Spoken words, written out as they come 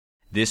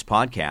This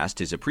podcast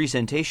is a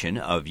presentation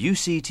of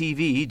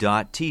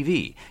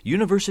UCTV.tv,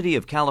 University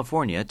of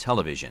California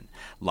Television.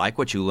 Like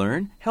what you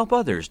learn? Help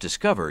others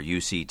discover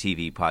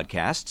UCTV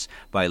podcasts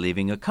by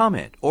leaving a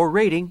comment or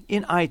rating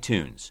in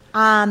iTunes.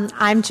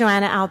 I'm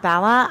Joanna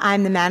Albala.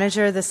 I'm the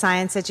manager of the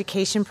Science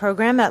Education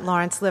Program at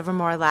Lawrence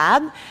Livermore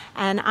Lab,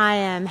 and I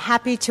am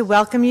happy to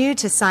welcome you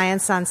to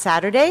Science on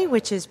Saturday,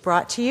 which is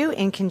brought to you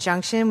in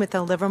conjunction with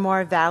the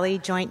Livermore Valley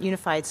Joint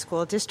Unified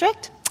School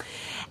District.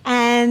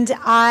 And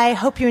I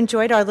hope you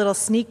enjoyed our little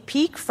sneak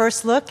peek,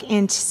 first look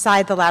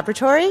inside the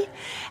laboratory.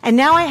 And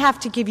now I have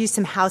to give you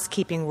some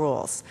housekeeping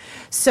rules.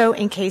 So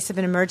in case of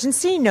an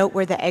emergency, note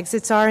where the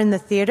exits are in the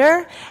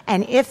theater.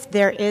 And if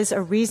there is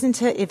a reason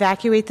to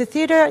evacuate the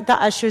theater,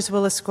 the ushers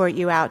will escort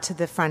you out to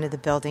the front of the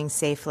building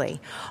safely.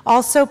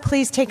 Also,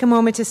 please take a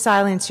moment to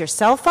silence your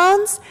cell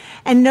phones.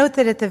 And note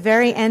that at the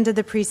very end of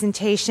the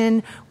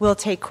presentation, we'll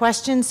take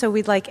questions. So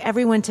we'd like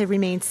everyone to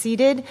remain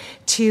seated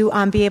to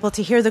be able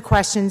to hear the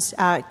questions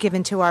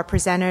given to our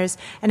presenters.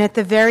 And at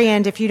the very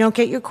end, if you don't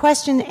get your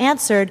question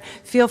answered,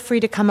 feel free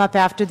to come up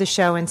after the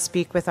show and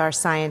speak with our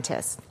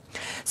scientists.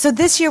 So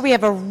this year we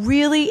have a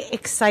really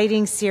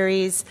exciting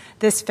series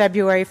this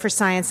February for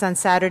Science on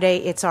Saturday.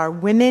 It's our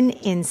Women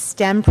in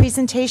STEM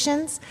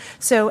presentations.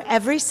 So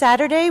every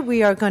Saturday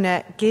we are going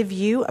to give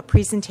you a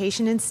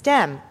presentation in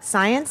STEM,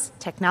 science,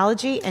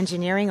 technology,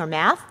 engineering, or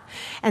math.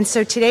 And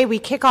so today we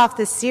kick off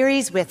this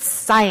series with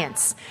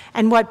science.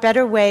 And what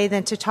better way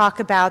than to talk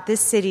about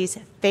this city's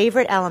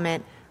favorite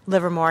element,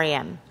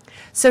 Livermorium.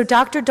 So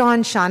Dr.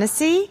 Dawn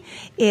Shaughnessy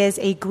is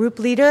a group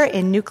leader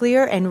in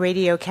nuclear and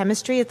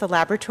radiochemistry at the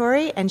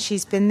laboratory, and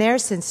she's been there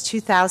since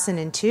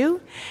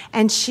 2002.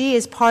 And she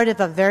is part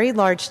of a very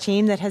large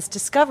team that has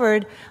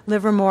discovered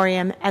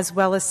Livermorium as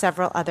well as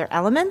several other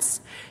elements.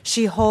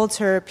 She holds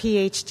her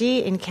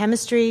PhD in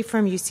chemistry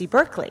from UC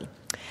Berkeley.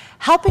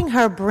 Helping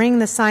her bring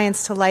the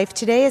science to life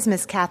today is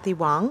Ms. Kathy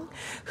Wang,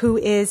 who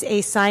is a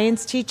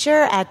science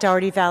teacher at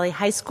Dougherty Valley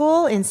High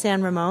School in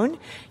San Ramon.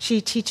 She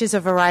teaches a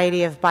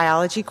variety of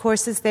biology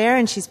courses there,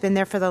 and she's been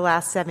there for the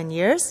last 7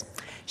 years.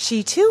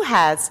 She, too,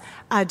 has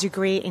a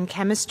degree in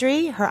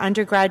chemistry. Her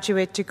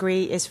undergraduate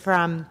degree is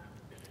from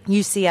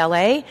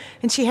UCLA,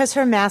 and she has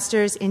her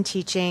master's in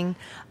teaching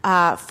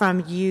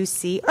from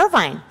UC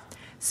Irvine.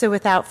 So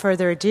without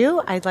further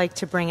ado, I'd like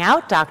to bring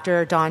out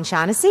Dr. Dawn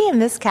Shaughnessy and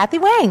Ms. Kathy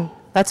Wang.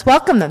 Let's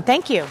welcome them.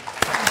 Thank you.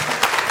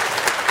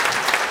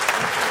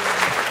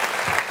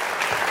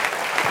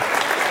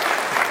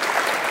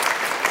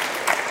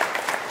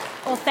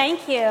 Well,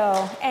 thank you.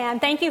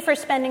 And thank you for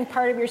spending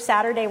part of your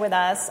Saturday with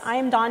us. I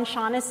am Dawn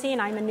Shaughnessy,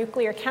 and I'm a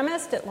nuclear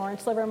chemist at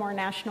Lawrence Livermore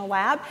National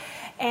Lab.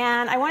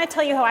 And I want to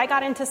tell you how I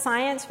got into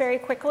science very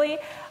quickly.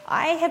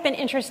 I have been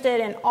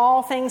interested in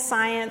all things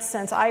science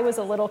since I was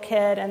a little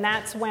kid, and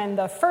that's when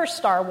the first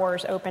Star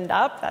Wars opened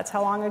up. That's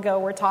how long ago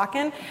we're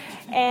talking.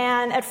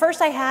 And at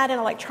first I had an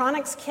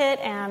electronics kit,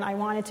 and I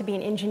wanted to be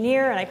an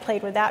engineer, and I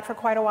played with that for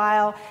quite a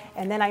while.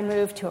 And then I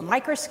moved to a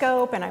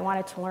microscope, and I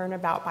wanted to learn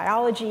about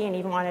biology and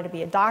even wanted to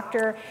be a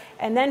doctor.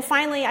 And then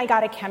finally I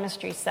got a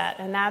chemistry set,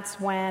 and that's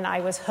when I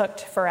was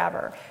hooked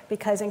forever.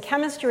 Because in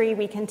chemistry,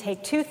 we can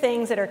take two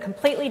things that are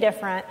completely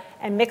different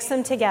and mix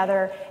them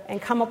together and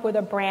come up with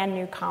a brand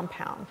new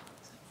compound.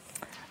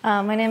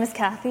 My name is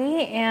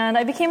Kathy, and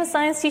I became a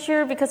science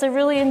teacher because I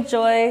really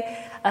enjoy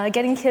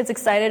getting kids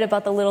excited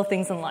about the little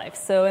things in life.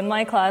 So in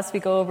my class, we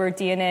go over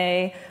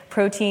DNA,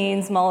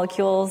 proteins,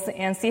 molecules,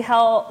 and see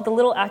how the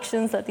little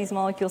actions that these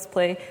molecules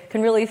play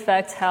can really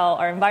affect how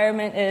our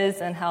environment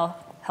is and how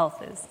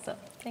health is. So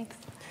thanks.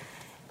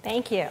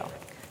 Thank you.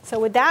 So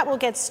with that, we'll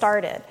get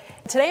started.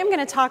 Today I'm going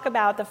to talk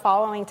about the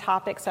following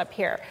topics up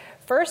here.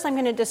 First, I'm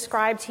going to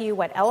describe to you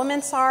what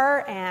elements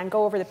are and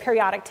go over the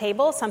periodic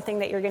table, something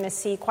that you're going to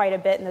see quite a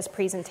bit in this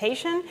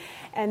presentation.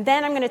 And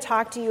then I'm going to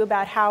talk to you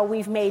about how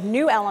we've made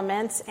new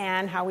elements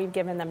and how we've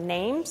given them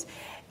names.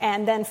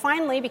 And then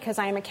finally, because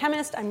I am a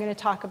chemist, I'm going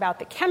to talk about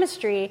the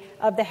chemistry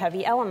of the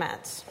heavy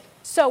elements.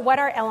 So what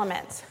are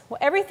elements? Well,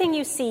 everything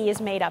you see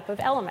is made up of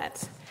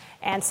elements.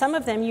 And some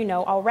of them you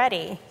know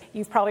already.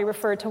 You've probably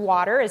referred to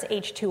water as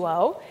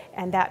H2O,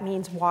 and that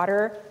means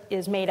water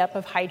is made up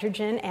of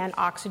hydrogen and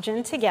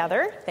oxygen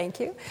together.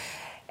 Thank you.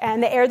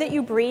 And the air that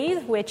you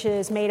breathe, which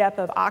is made up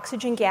of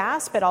oxygen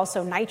gas, but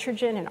also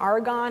nitrogen and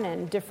argon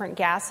and different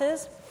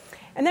gases.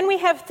 And then we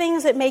have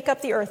things that make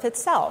up the Earth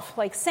itself,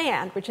 like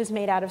sand, which is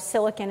made out of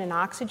silicon and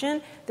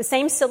oxygen, the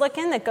same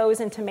silicon that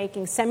goes into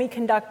making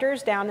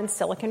semiconductors down in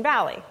Silicon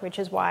Valley, which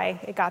is why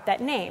it got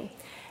that name.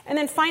 And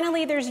then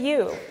finally, there's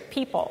you,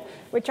 people,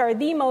 which are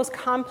the most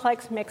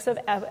complex mix of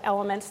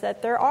elements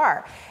that there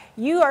are.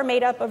 You are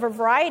made up of a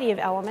variety of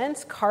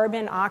elements,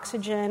 carbon,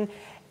 oxygen,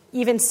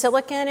 even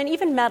silicon, and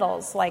even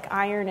metals like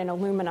iron and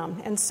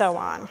aluminum, and so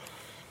on.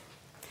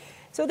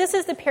 So this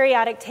is the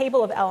periodic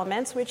table of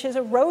elements, which is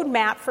a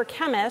roadmap for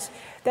chemists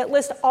that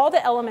lists all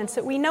the elements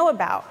that we know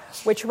about,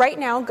 which right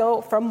now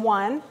go from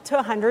 1 to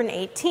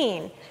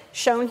 118,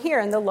 shown here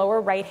in the lower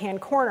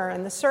right-hand corner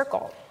in the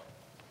circle.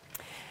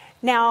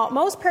 Now,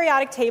 most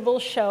periodic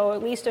tables show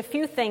at least a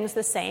few things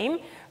the same.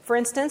 For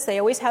instance, they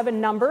always have a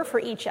number for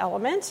each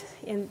element.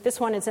 This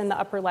one is in the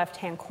upper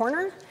left-hand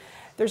corner.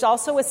 There's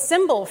also a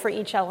symbol for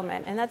each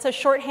element, and that's a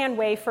shorthand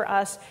way for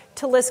us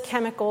to list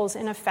chemicals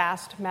in a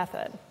fast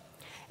method.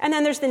 And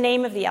then there's the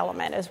name of the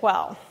element as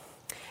well.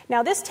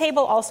 Now, this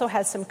table also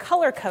has some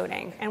color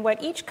coding, and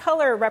what each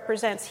color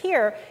represents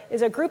here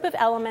is a group of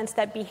elements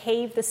that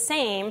behave the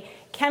same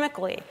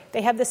chemically.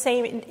 They have the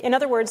same, in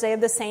other words, they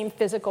have the same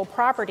physical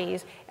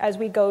properties as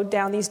we go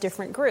down these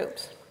different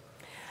groups.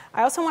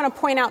 I also want to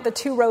point out the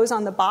two rows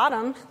on the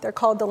bottom. They're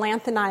called the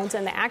lanthanides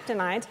and the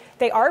actinides.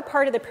 They are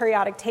part of the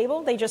periodic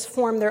table. They just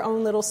form their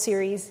own little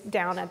series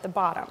down at the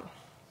bottom.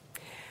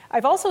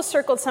 I've also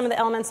circled some of the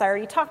elements I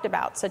already talked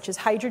about, such as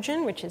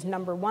hydrogen, which is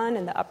number 1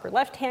 in the upper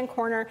left-hand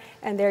corner,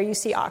 and there you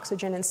see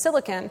oxygen and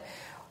silicon.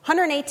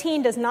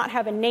 118 does not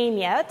have a name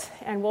yet,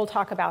 and we'll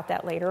talk about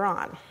that later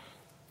on.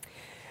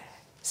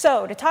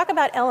 So, to talk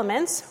about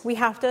elements, we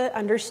have to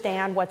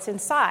understand what's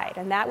inside,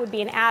 and that would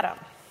be an atom.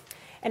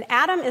 An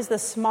atom is the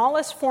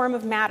smallest form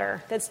of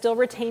matter that still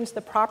retains the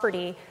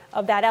property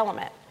of that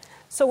element.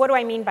 So what do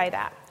I mean by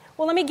that?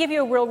 Well, let me give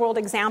you a real-world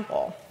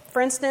example.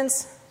 For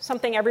instance,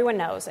 something everyone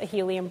knows, a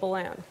helium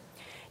balloon.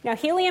 Now,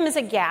 helium is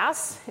a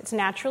gas. It's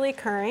naturally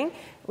occurring.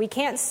 We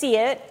can't see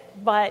it,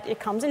 but it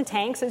comes in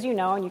tanks, as you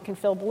know, and you can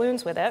fill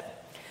balloons with it.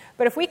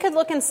 But if we could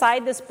look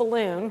inside this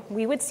balloon,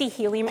 we would see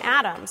helium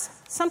atoms,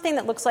 something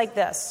that looks like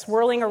this,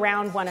 swirling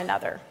around one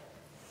another.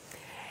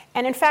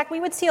 And in fact, we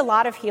would see a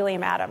lot of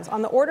helium atoms,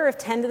 on the order of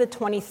 10 to the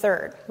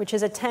 23rd, which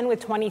is a 10 with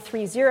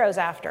 23 zeros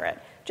after it,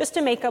 just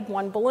to make up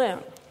one balloon.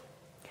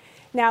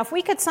 Now, if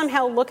we could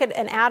somehow look at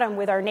an atom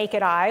with our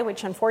naked eye,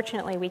 which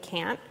unfortunately we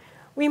can't,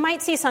 we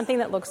might see something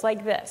that looks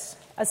like this,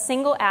 a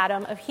single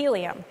atom of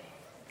helium.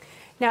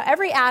 Now,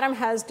 every atom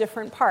has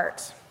different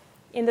parts.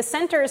 In the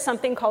center is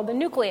something called the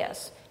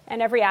nucleus,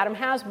 and every atom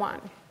has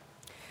one.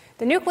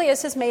 The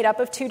nucleus is made up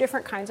of two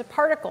different kinds of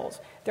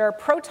particles. There are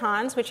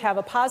protons, which have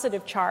a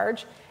positive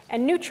charge,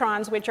 and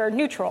neutrons, which are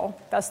neutral,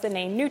 thus the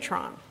name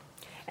neutron.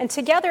 And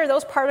together,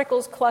 those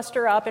particles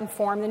cluster up and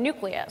form the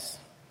nucleus.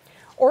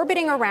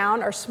 Orbiting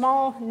around are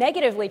small,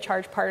 negatively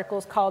charged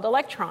particles called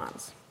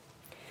electrons.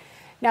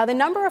 Now, the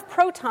number of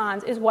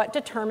protons is what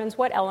determines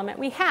what element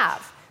we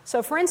have.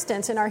 So, for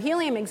instance, in our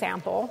helium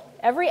example,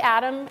 every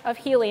atom of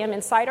helium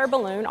inside our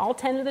balloon, all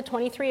 10 to the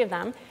 23 of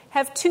them,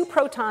 have 2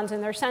 protons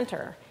in their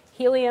center.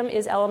 Helium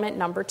is element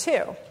number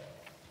 2.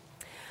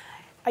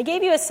 I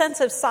gave you a sense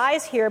of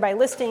size here by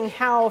listing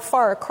how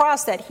far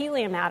across that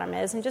helium atom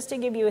is, and just to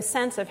give you a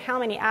sense of how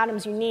many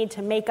atoms you need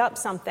to make up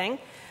something,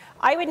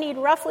 I would need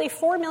roughly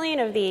 4 million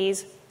of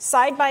these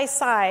side by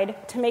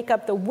side to make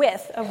up the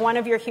width of one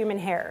of your human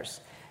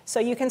hairs. So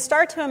you can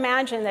start to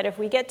imagine that if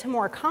we get to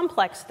more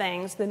complex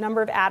things, the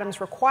number of atoms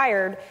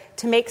required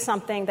to make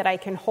something that I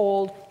can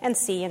hold and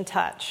see and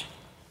touch.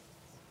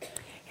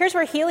 Here's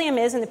where helium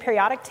is in the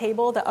periodic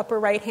table, the upper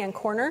right-hand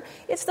corner.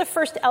 It's the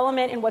first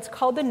element in what's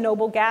called the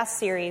noble gas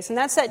series, and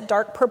that's that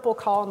dark purple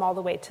column all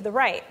the way to the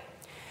right.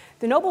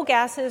 The noble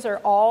gases are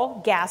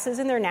all gases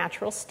in their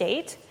natural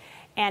state,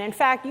 and in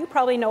fact, you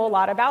probably know a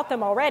lot about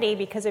them already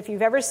because if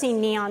you've ever seen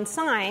neon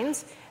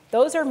signs,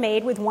 those are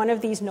made with one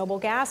of these noble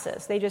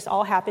gases. They just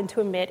all happen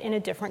to emit in a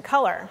different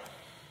color.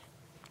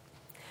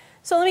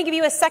 So let me give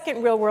you a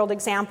second real-world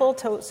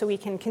example so we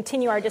can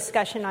continue our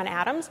discussion on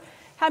atoms.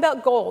 How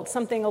about gold,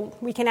 something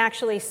we can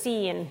actually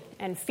see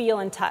and feel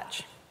and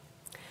touch?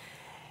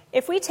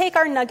 If we take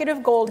our nugget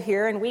of gold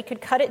here and we could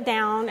cut it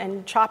down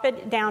and chop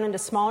it down into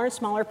smaller and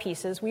smaller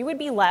pieces, we would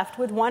be left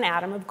with one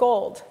atom of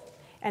gold.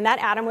 And that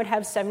atom would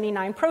have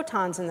 79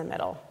 protons in the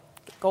middle.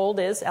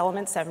 Gold is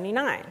element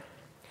 79.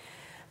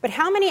 But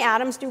how many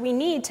atoms do we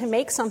need to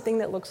make something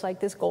that looks like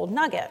this gold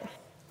nugget?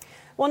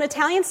 Well, an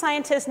Italian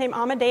scientist named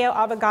Amedeo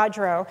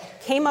Avogadro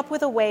came up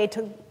with a way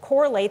to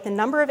correlate the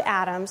number of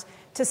atoms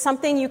to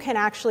something you can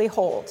actually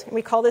hold. And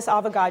we call this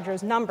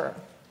Avogadro's number.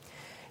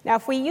 Now,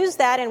 if we use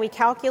that and we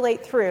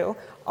calculate through,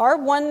 our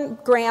 1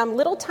 gram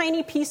little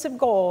tiny piece of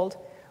gold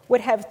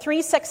would have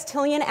 3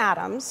 sextillion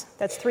atoms,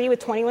 that's 3 with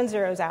 21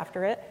 zeros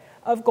after it,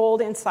 of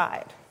gold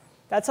inside.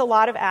 That's a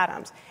lot of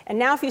atoms. And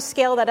now if you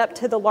scale that up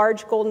to the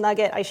large gold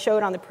nugget I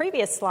showed on the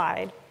previous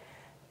slide,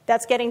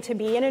 that's getting to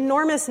be an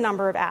enormous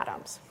number of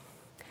atoms.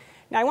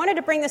 Now, I wanted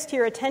to bring this to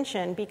your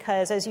attention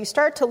because as you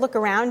start to look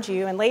around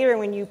you, and later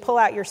when you pull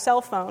out your cell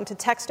phone to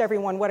text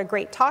everyone what a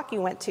great talk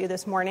you went to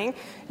this morning,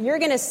 you're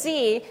going to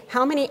see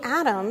how many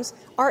atoms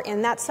are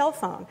in that cell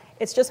phone.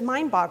 It's just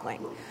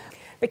mind-boggling.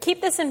 But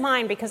keep this in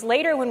mind because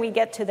later when we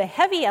get to the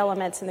heavy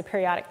elements in the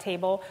periodic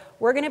table,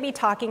 we're going to be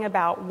talking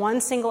about one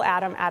single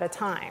atom at a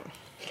time.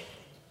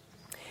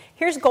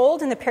 Here's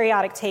gold in the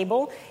periodic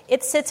table.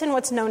 It sits in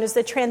what's known as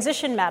the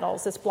transition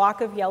metals, this block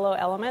of yellow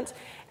elements.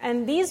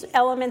 And these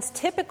elements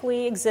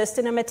typically exist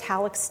in a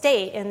metallic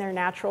state in their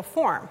natural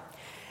form.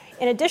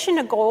 In addition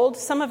to gold,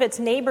 some of its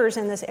neighbors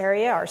in this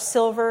area are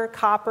silver,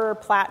 copper,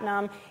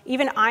 platinum,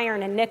 even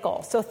iron and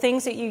nickel. So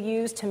things that you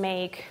use to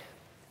make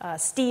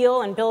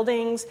steel and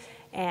buildings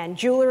and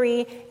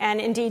jewelry and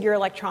indeed your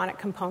electronic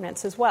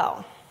components as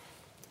well.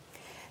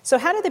 So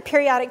how did the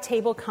periodic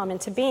table come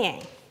into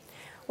being?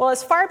 Well,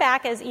 as far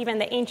back as even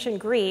the ancient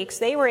Greeks,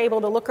 they were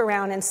able to look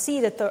around and see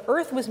that the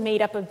Earth was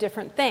made up of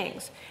different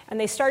things, and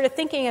they started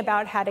thinking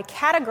about how to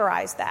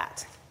categorize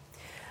that.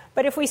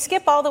 But if we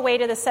skip all the way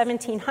to the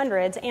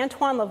 1700s,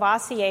 Antoine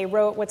Lavoisier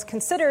wrote what's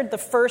considered the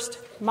first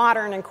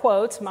modern, in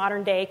quotes,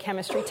 modern-day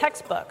chemistry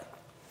textbook.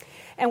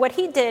 And what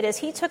he did is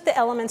he took the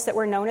elements that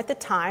were known at the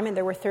time, and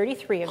there were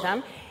 33 of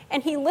them,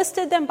 and he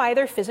listed them by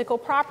their physical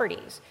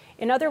properties.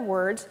 In other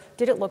words,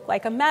 did it look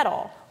like a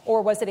metal,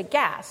 or was it a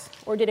gas,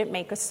 or did it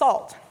make a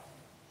salt?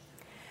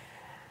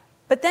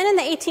 But then in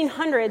the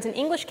 1800s, an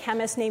English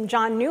chemist named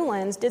John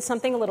Newlands did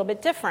something a little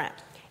bit different.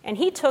 And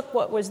he took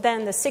what was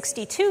then the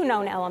 62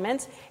 known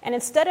elements, and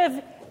instead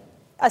of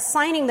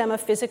assigning them a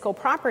physical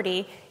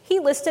property, he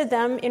listed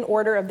them in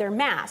order of their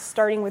mass,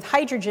 starting with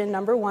hydrogen,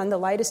 number 1, the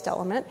lightest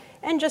element,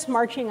 and just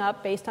marching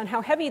up based on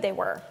how heavy they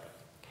were.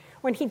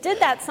 When he did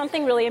that,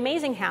 something really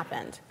amazing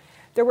happened.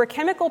 There were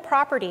chemical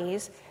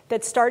properties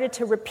that started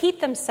to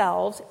repeat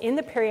themselves in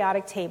the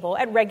periodic table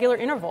at regular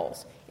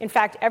intervals. In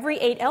fact, every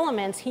 8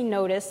 elements, he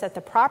noticed that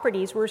the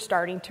properties were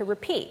starting to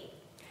repeat.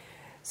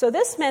 So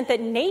this meant that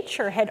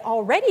nature had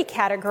already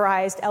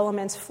categorized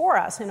elements for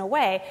us in a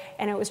way,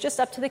 and it was just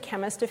up to the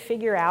chemist to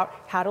figure out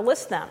how to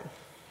list them.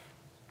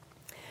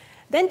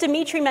 Then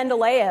Dmitry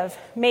Mendeleev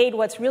made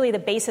what's really the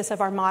basis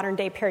of our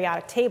modern-day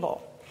periodic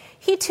table.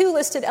 He too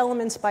listed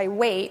elements by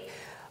weight,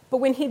 but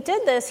when he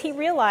did this, he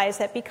realized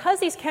that because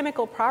these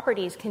chemical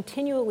properties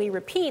continually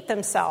repeat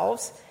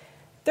themselves,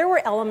 there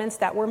were elements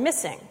that were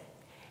missing.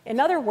 In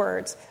other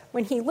words,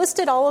 when he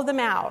listed all of them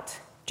out,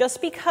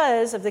 just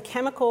because of the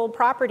chemical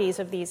properties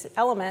of these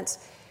elements,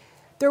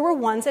 there were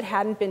ones that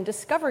hadn't been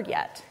discovered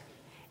yet.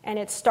 And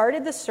it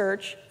started the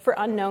search for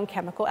unknown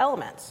chemical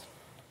elements.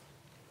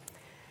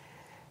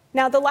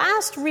 Now, the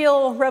last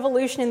real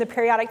revolution in the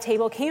periodic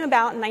table came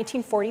about in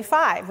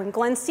 1945 when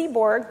Glenn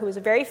Seaborg, who was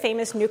a very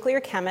famous nuclear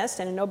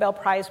chemist and a Nobel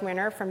Prize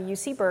winner from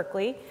UC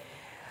Berkeley,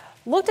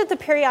 looked at the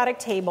periodic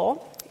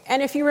table.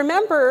 And if you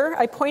remember,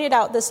 I pointed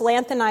out this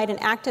lanthanide and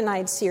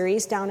actinide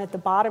series down at the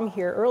bottom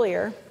here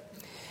earlier.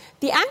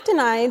 The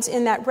actinides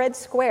in that red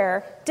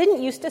square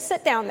didn't used to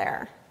sit down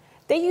there.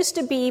 They used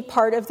to be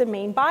part of the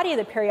main body of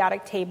the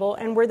periodic table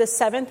and were the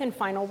 7th and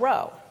final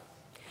row.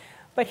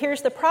 But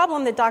here's the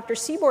problem that Dr.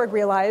 Seaborg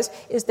realized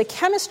is the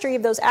chemistry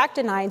of those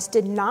actinides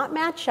did not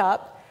match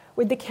up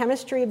with the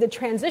chemistry of the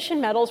transition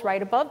metals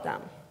right above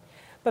them.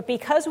 But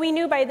because we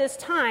knew by this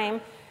time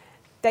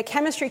that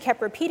chemistry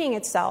kept repeating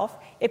itself,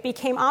 it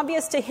became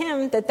obvious to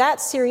him that that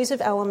series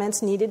of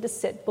elements needed to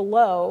sit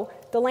below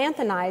the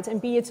lanthanides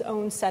and be its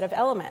own set of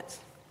elements.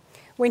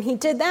 When he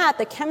did that,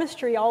 the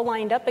chemistry all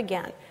lined up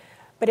again.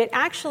 But it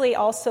actually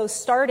also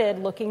started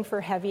looking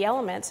for heavy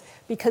elements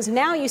because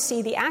now you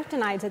see the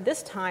actinides at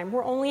this time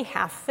were only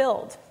half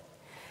filled.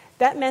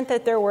 That meant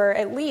that there were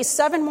at least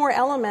 7 more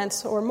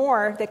elements or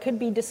more that could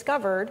be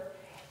discovered,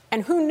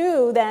 and who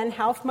knew then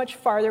how much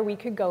farther we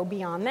could go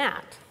beyond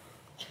that.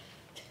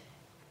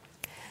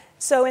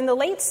 So in the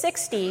late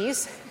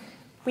 60s,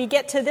 we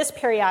get to this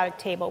periodic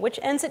table, which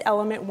ends at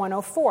element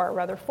 104,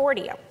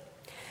 Rutherfordium.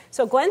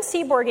 So Glenn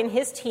Seaborg and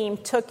his team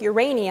took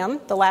uranium,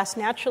 the last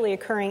naturally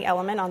occurring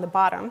element on the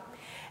bottom,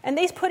 and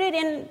they put it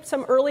in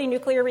some early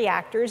nuclear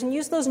reactors and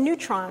used those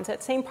neutrons,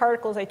 that same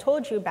particles I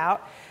told you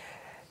about,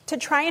 to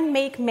try and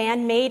make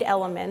man-made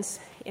elements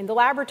in the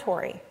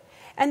laboratory.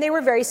 And they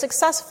were very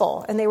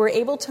successful, and they were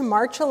able to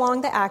march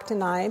along the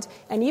actinides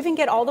and even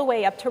get all the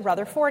way up to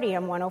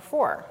Rutherfordium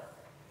 104.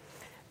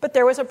 But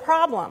there was a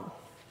problem.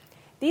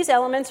 These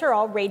elements are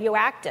all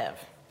radioactive.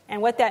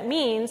 And what that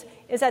means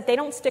is that they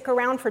don't stick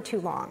around for too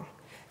long.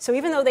 So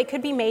even though they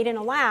could be made in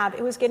a lab,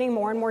 it was getting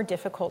more and more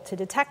difficult to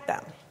detect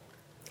them.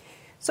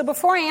 So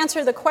before I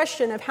answer the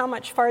question of how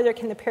much farther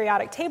can the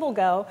periodic table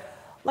go,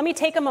 let me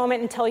take a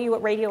moment and tell you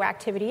what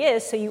radioactivity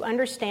is so you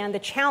understand the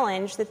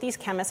challenge that these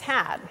chemists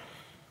had.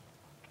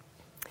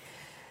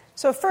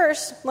 So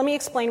first, let me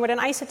explain what an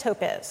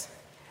isotope is.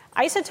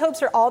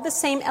 Isotopes are all the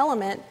same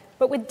element,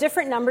 but with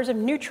different numbers of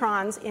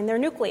neutrons in their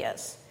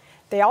nucleus.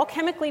 They all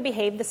chemically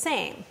behave the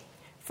same.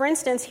 For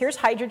instance, here's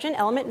hydrogen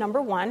element number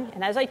 1,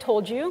 and as I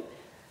told you,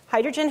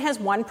 hydrogen has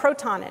 1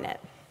 proton in it.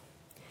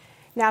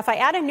 Now, if I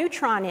add a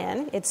neutron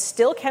in, it's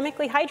still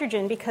chemically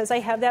hydrogen because I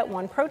have that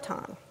 1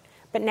 proton.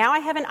 But now I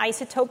have an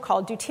isotope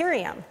called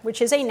deuterium, which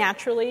is a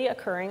naturally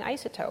occurring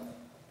isotope.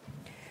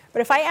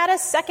 But if I add a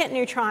second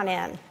neutron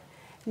in,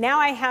 now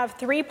I have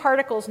 3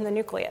 particles in the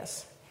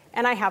nucleus,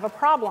 and I have a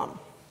problem.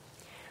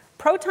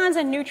 Protons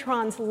and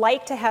neutrons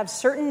like to have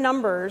certain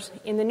numbers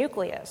in the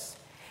nucleus.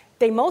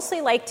 They mostly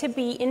like to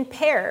be in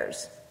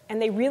pairs,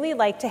 and they really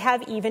like to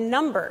have even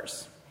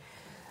numbers.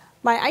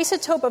 My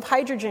isotope of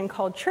hydrogen,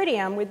 called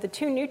tritium, with the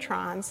 2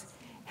 neutrons,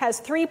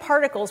 has 3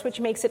 particles, which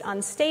makes it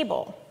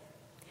unstable.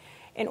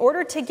 In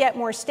order to get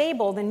more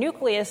stable, the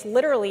nucleus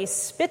literally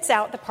spits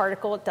out the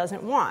particle it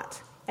doesn't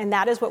want, and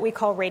that is what we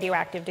call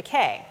radioactive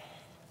decay.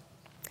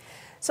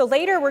 So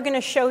later we're going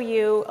to show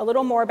you a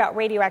little more about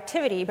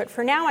radioactivity, but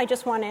for now I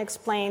just want to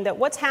explain that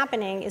what's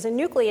happening is a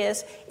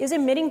nucleus is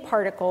emitting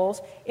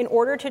particles in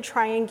order to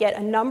try and get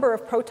a number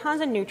of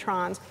protons and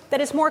neutrons that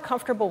it's more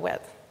comfortable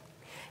with.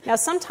 Now,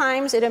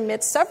 sometimes it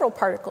emits several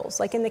particles,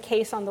 like in the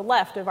case on the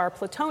left of our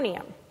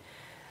plutonium.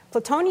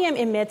 Plutonium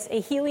emits a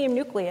helium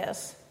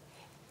nucleus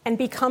and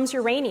becomes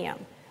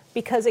uranium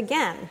because,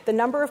 again, the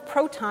number of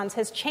protons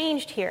has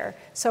changed here,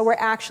 so we're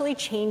actually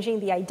changing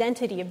the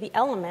identity of the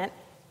element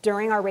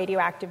during our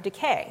radioactive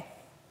decay.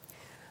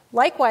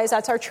 Likewise,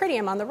 that's our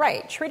tritium on the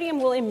right.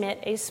 Tritium will emit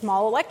a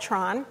small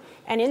electron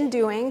and, in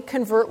doing,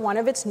 convert one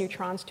of its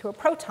neutrons to a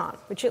proton,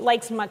 which it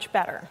likes much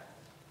better.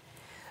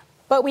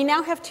 But we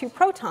now have 2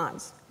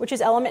 protons, which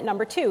is element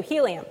number 2,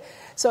 helium.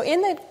 So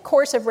in the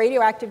course of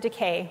radioactive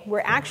decay,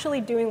 we're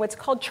actually doing what's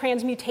called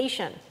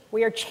transmutation.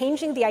 We are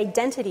changing the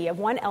identity of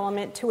one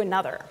element to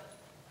another.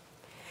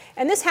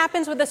 And this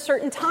happens with a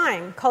certain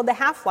time called the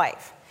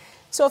half-life.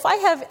 So if I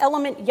have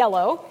element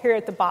yellow here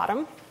at the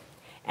bottom,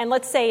 and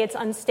let's say it's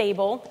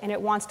unstable and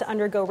it wants to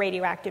undergo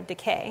radioactive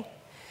decay,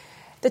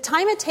 the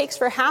time it takes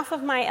for half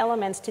of my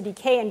elements to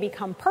decay and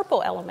become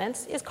purple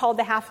elements is called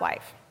the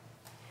half-life.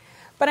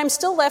 But I'm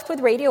still left with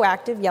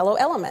radioactive yellow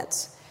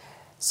elements.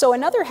 So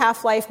another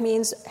half-life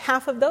means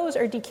half of those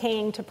are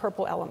decaying to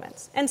purple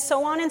elements, and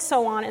so on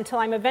until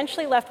I'm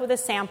eventually left with a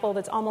sample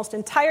that's almost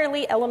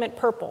entirely element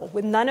purple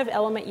with none of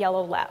element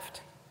yellow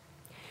left.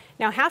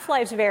 Now,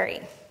 half-lives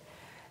vary.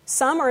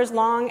 Some are as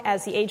long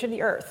as the age of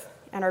the Earth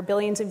and are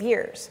billions of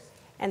years,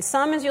 and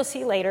some, as you'll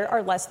see later,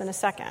 are less than a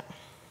second.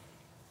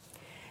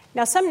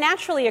 Now, some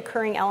naturally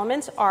occurring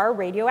elements are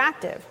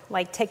radioactive,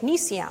 like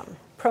technetium,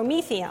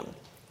 promethium,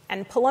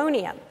 and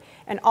polonium.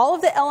 And all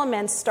of the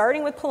elements,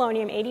 starting with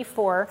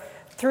polonium-84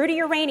 through to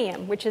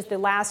uranium, which is the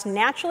last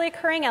naturally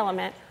occurring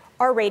element,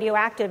 are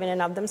radioactive in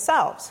and of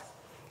themselves.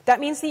 That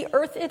means the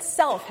Earth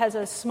itself has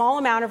a small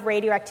amount of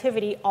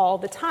radioactivity all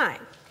the time.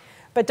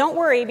 But don't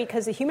worry,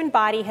 because the human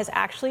body has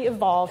actually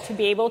evolved to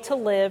be able to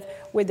live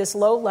with this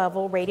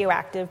low-level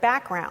radioactive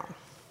background.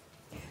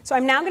 So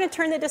I'm now going to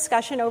turn the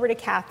discussion over to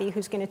Kathy,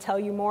 who's going to tell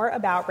you more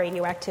about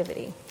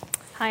radioactivity.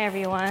 Hi,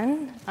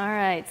 everyone. All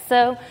right.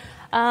 So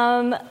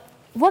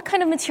what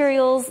kind of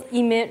materials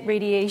emit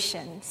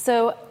radiation?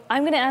 So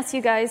I'm going to ask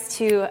you guys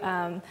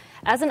to,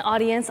 as an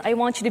audience, I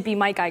want you to be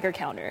my Geiger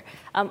counter.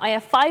 I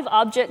have 5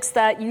 objects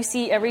that you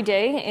see every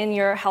day in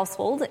your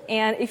household,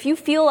 and if you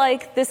feel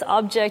like this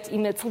object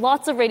emits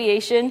lots of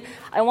radiation,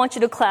 I want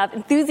you to clap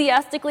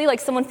enthusiastically like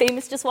someone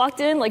famous just walked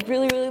in, like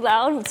really, really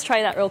loud. Let's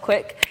try that real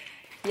quick.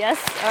 Yes?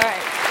 All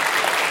right.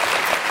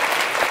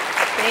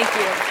 Thank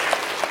you.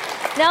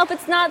 Now, if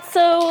it's not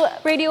so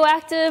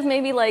radioactive,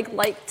 maybe like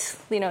light,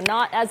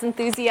 not as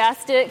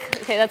enthusiastic.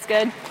 Okay, that's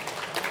good.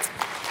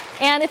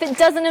 And if it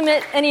doesn't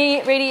emit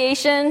any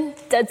radiation,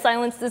 dead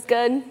silence is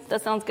good.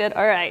 That sounds good.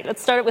 All right,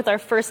 let's start with our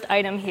first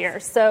item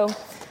here. So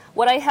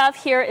what I have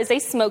here is a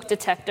smoke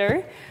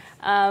detector.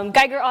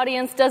 Geiger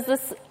audience, does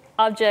this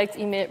object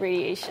emit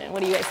radiation?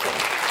 What do you guys think?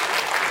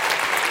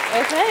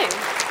 Okay.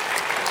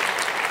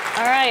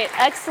 All right,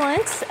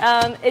 excellent.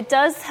 It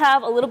does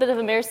have a little bit of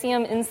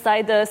americium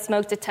inside the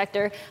smoke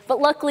detector, but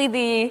luckily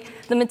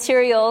the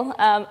material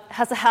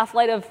has a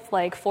half-life of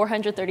like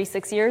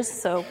 436 years,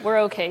 so we're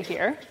okay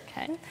here.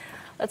 Okay,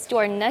 let's do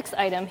our next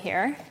item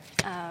here.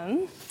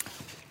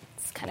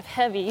 It's kind of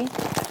heavy.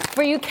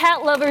 For you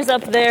cat lovers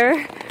up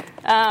there,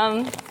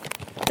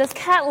 does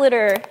cat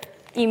litter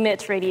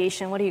emit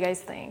radiation? What do you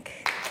guys think?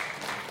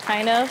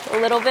 Kind of, a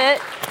little bit.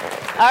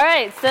 All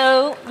right,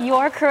 so you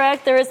are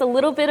correct. There is a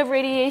little bit of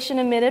radiation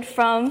emitted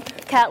from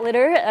cat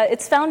litter.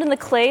 It's found in the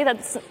clay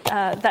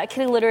that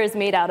kitty litter is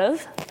made out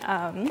of.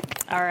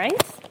 All right,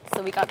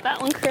 so we got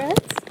that one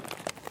correct.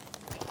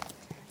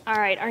 All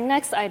right, our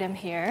next item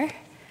here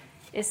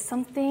is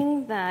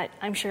something that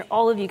I'm sure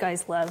all of you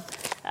guys love.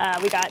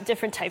 We got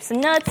different types of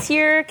nuts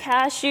here,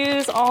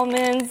 cashews,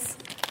 almonds.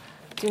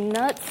 Do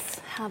nuts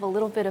have a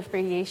little bit of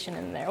radiation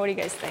in there? What do you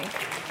guys think?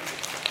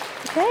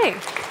 Okay.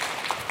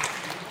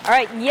 All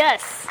right,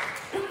 yes.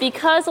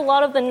 Because a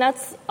lot of the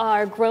nuts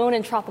are grown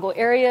in tropical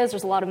areas,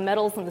 there's a lot of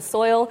metals in the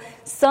soil,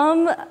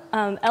 some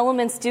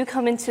elements do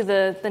come into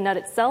the nut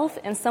itself,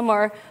 and some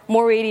are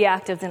more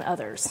radioactive than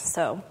others.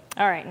 So,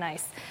 all right,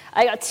 nice.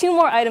 I got 2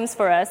 more items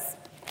for us,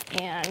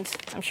 and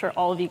I'm sure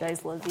all of you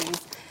guys love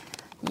these.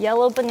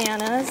 Yellow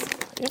bananas.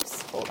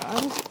 Oops, hold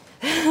on.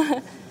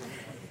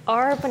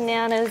 Are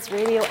bananas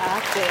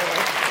radioactive?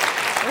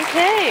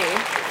 Okay.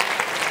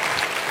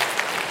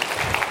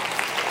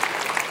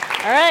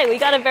 All right, we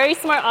got a very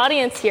smart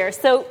audience here.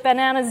 So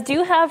bananas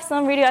do have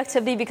some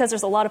radioactivity because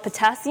there's a lot of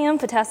potassium.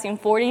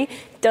 Potassium-40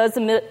 does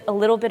emit a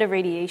little bit of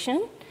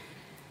radiation.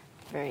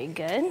 Very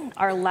good.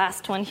 Our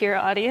last one here,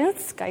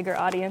 audience, Geiger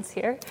audience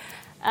here.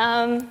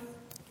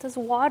 Does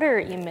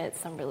water emit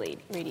some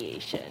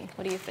radiation?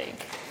 What do you think?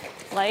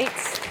 Light?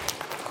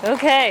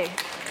 Okay.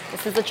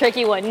 This is a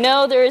tricky one.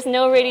 No, there is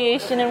no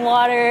radiation in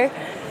water.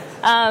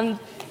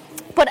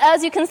 But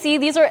as you can see,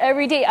 these are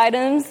everyday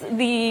items.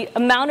 The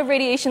amount of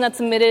radiation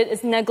that's emitted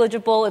is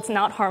negligible. It's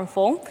not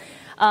harmful.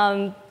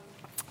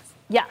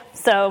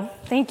 So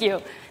thank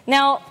you.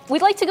 Now,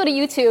 we'd like to go to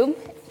YouTube,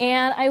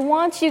 and I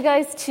want you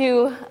guys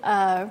to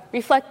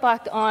reflect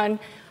back on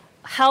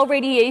how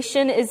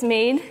radiation is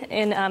made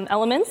in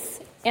elements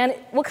and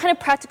what kind of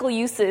practical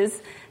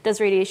uses does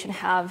radiation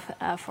have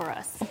for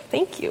us?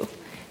 Thank you.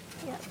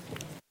 Yeah.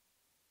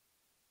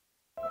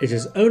 It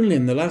is only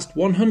in the last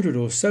 100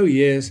 or so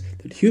years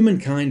that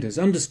humankind has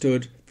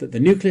understood that the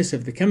nucleus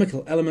of the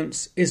chemical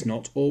elements is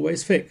not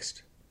always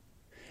fixed.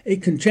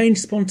 It can change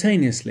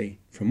spontaneously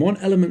from one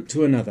element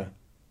to another.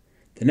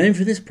 The name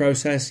for this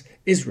process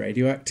is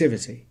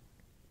radioactivity.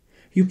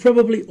 You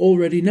probably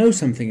already know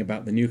something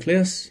about the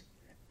nucleus.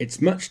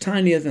 It's much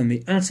tinier than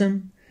the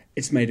atom.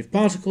 It's made of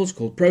particles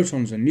called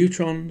protons and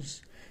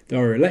neutrons. There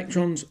are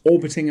electrons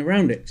orbiting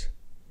around it.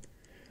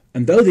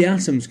 And though the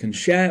atoms can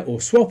share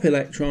or swap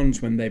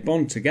electrons when they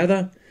bond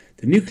together,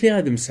 the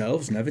nuclei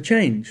themselves never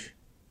change.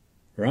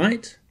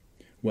 Right?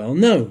 Well,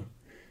 no.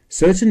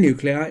 Certain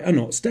nuclei are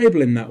not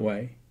stable in that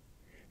way.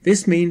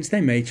 This means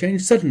they may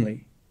change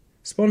suddenly,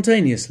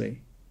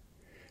 spontaneously.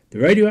 The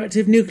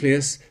radioactive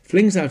nucleus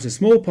flings out a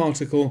small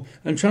particle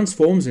and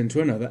transforms into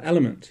another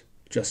element,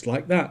 just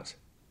like that.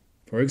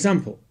 For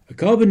example, a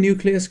carbon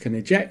nucleus can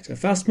eject a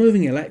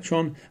fast-moving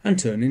electron and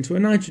turn into a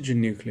nitrogen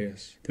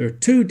nucleus. There are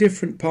two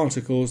different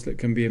particles that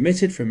can be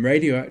emitted from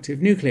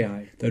radioactive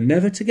nuclei, though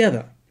never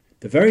together.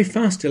 The very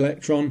fast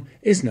electron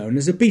is known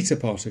as a beta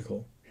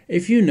particle.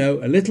 If you know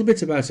a little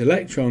bit about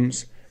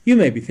electrons, you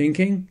may be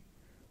thinking,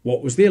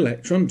 what was the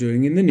electron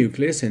doing in the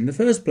nucleus in the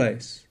first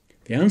place?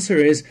 The answer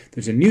is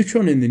that a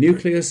neutron in the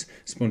nucleus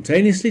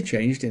spontaneously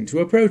changed into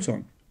a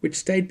proton, which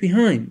stayed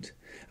behind,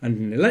 and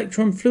an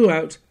electron flew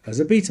out as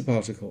a beta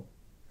particle.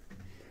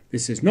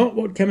 This is not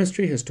what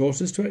chemistry has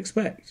taught us to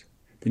expect.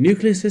 The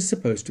nucleus is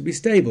supposed to be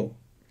stable.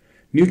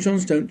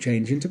 Neutrons don't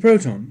change into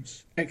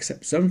protons,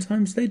 except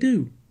sometimes they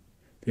do.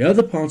 The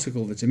other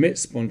particle that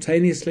emits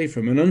spontaneously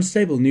from an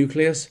unstable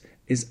nucleus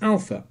is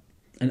alpha.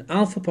 An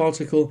alpha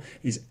particle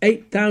is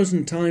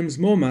 8,000 times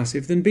more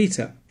massive than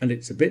beta, and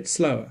it's a bit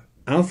slower.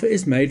 Alpha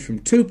is made from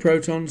 2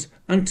 protons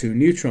and 2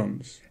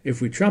 neutrons.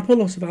 If we trap a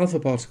lot of alpha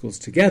particles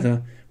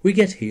together, we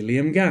get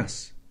helium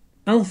gas.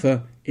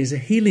 Alpha is a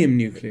helium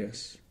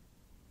nucleus.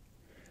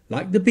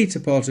 Like the beta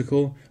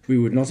particle, we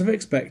would not have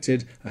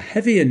expected a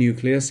heavier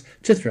nucleus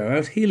to throw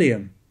out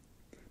helium.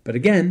 But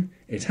again,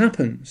 it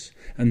happens,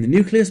 and the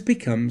nucleus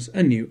becomes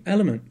a new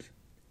element.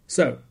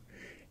 So,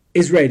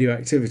 is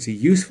radioactivity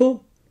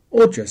useful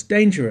or just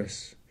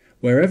dangerous?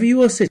 Wherever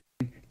you are sitting,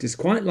 it is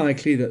quite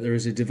likely that there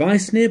is a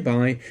device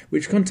nearby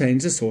which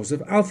contains a source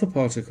of alpha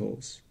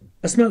particles,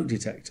 a smoke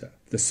detector.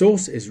 The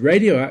source is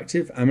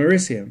radioactive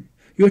americium.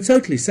 You are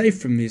totally safe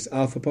from these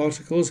alpha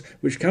particles,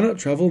 which cannot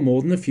travel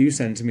more than a few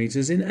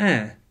centimetres in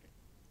air.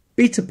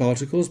 Beta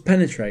particles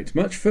penetrate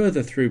much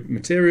further through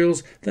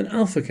materials than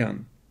alpha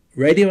can.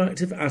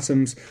 Radioactive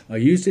atoms are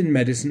used in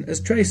medicine as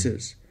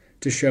tracers,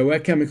 to show where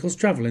chemicals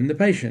travel in the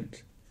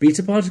patient.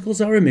 Beta particles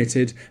are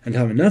emitted and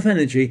have enough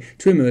energy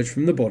to emerge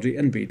from the body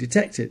and be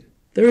detected.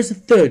 There is a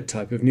third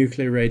type of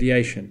nuclear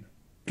radiation,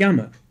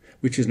 gamma,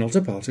 which is not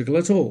a particle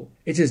at all.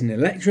 It is an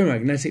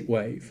electromagnetic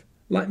wave,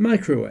 like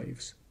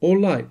microwaves or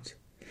light,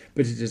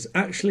 but it is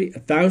actually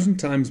 1,000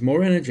 times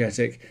more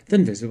energetic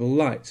than visible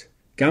light.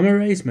 Gamma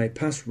rays may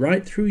pass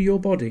right through your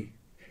body.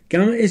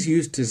 Gamma is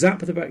used to zap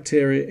the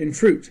bacteria in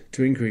fruit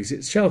to increase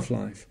its shelf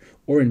life,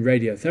 or in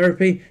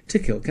radiotherapy to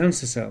kill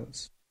cancer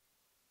cells.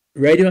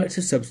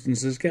 Radioactive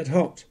substances get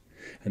hot,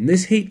 and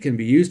this heat can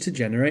be used to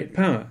generate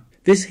power.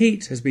 This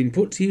heat has been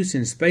put to use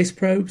in space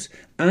probes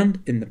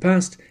and, in the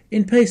past,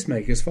 in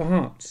pacemakers for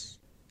hearts.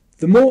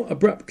 The more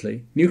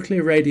abruptly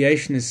nuclear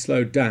radiation is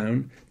slowed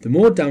down, the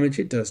more damage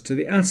it does to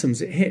the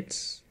atoms it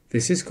hits.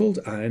 This is called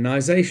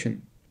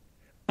ionization.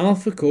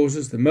 Alpha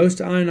causes the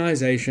most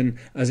ionization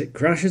as it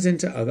crashes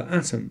into other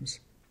atoms,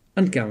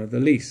 and gamma the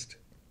least.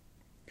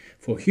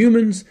 For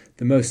humans,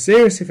 the most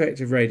serious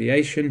effect of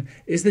radiation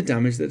is the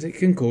damage that it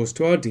can cause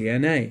to our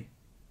DNA.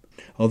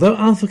 Although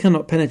alpha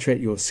cannot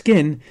penetrate your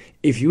skin,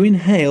 if you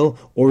inhale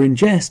or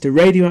ingest a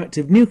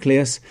radioactive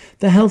nucleus,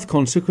 the health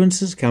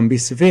consequences can be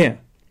severe.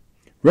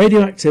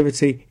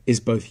 Radioactivity is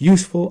both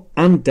useful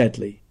and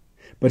deadly,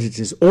 but it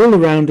is all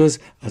around us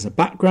as a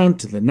background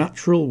to the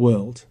natural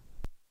world.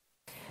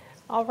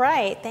 All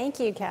right, thank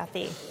you,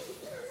 Kathy.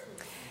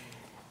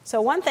 So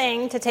one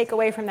thing to take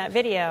away from that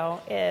video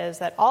is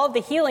that all of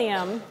the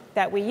helium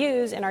that we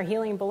use in our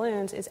helium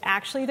balloons is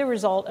actually the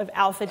result of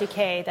alpha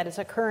decay that is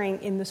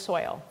occurring in the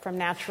soil from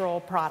natural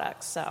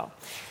products. So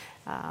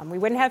we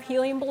wouldn't have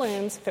helium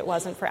balloons if it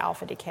wasn't for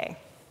alpha decay.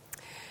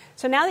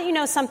 So now that you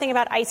know something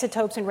about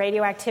isotopes and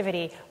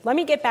radioactivity, let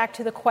me get back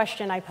to the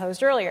question I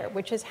posed earlier,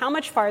 which is how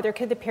much farther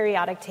could the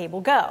periodic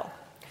table go?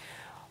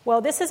 Well,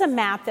 this is a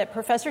map that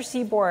Professor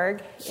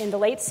Seaborg in the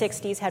late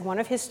 60s had one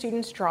of his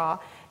students draw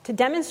to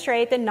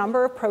demonstrate the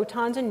number of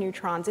protons and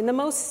neutrons in the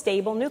most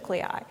stable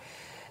nuclei.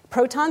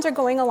 Protons are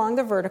going along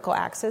the vertical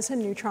axis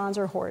and neutrons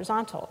are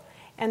horizontal.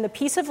 And the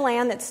piece of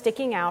land that's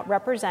sticking out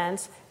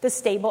represents the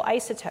stable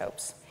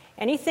isotopes.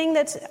 Anything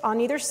that's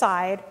on either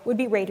side would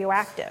be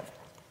radioactive.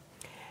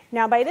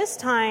 Now, by this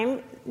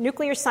time,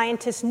 nuclear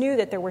scientists knew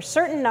that there were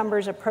certain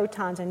numbers of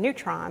protons and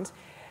neutrons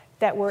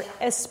that were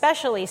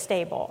especially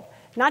stable.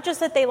 Not just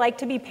that they like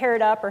to be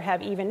paired up or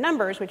have even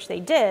numbers, which they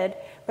did,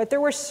 but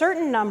there were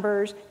certain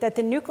numbers that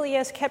the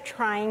nucleus kept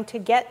trying to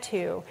get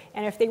to,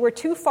 and if they were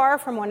too far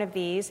from one of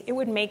these, it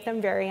would make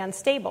them very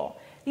unstable.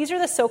 These are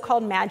the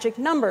so-called magic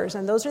numbers,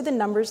 and those are the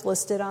numbers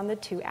listed on the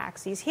two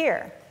axes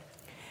here.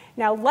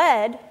 Now,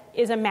 lead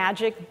is a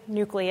magic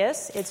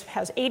nucleus. It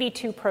has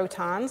 82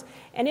 protons,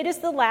 and it is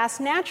the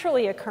last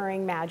naturally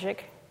occurring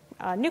magic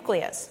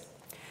nucleus.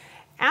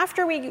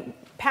 After we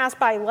pass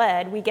by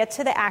lead, we get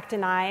to the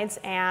actinides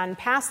and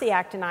past the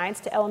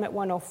actinides to element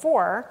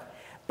 104,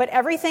 but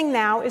everything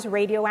now is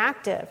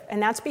radioactive,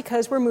 and that's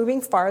because we're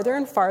moving farther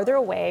and farther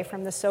away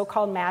from the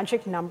so-called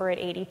magic number at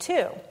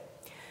 82.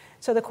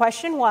 So the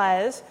question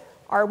was,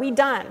 are we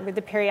done with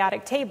the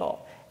periodic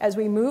table? As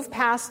we move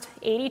past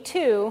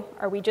 82,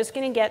 are we just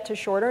going to get to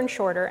shorter and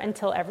shorter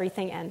until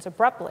everything ends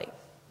abruptly?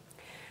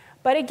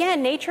 But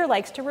again, nature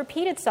likes to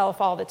repeat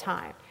itself all the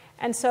time.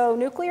 And so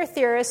nuclear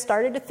theorists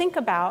started to think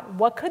about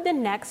what could the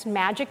next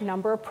magic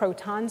number of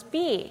protons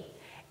be?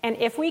 And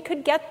if we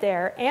could get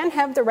there and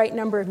have the right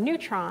number of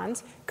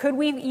neutrons, could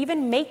we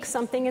even make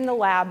something in the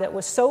lab that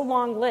was so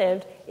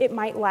long-lived it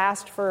might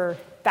last for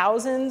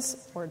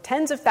thousands or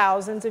tens of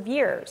thousands of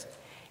years?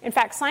 In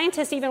fact,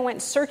 scientists even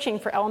went searching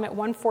for element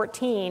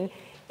 114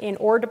 in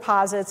ore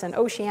deposits and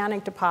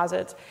oceanic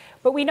deposits,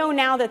 but we know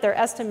now that their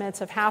estimates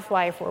of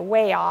half-life were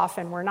way off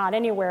and were not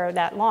anywhere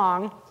that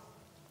long.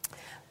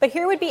 But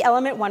here would be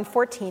element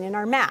 114 in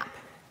our map.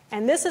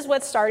 And this is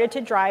what started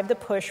to drive the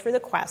push for the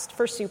quest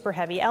for super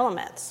heavy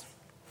elements.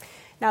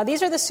 Now,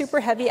 these are the super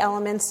heavy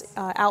elements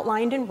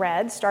outlined in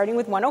red, starting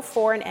with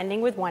 104 and ending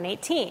with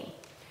 118.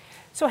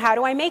 So how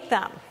do I make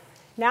them?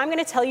 Now I'm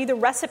going to tell you the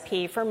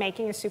recipe for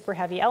making a super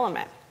heavy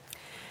element.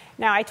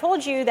 Now, I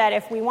told you that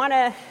if we want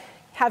to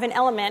have an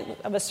element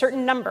of a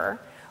certain number,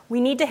 we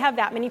need to have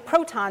that many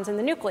protons in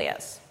the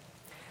nucleus.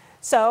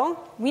 So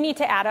we need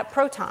to add up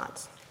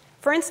protons.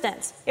 For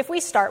instance, if we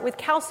start with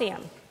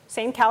calcium,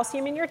 same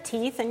calcium in your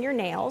teeth and your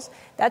nails,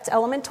 that's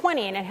element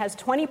 20, and it has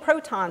 20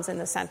 protons in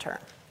the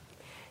center.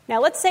 Now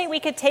let's say we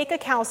could take a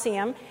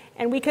calcium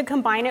and we could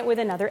combine it with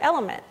another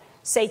element,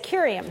 say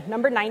curium,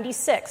 number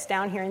 96,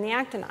 down here in the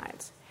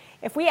actinides.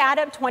 If we add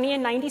up 20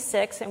 and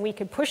 96 and we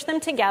could push them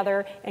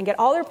together and get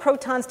all their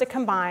protons to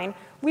combine,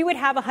 we would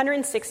have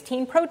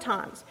 116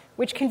 protons,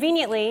 which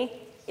conveniently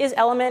is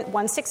element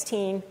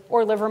 116,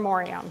 or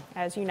livermorium,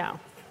 as you know.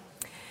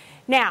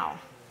 Now,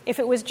 if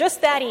it was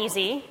just that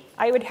easy,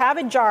 I would have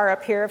a jar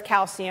up here of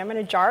calcium and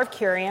a jar of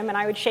curium, and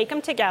I would shake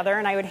them together,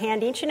 and I would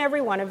hand each and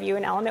every one of you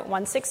an element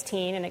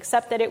 116, and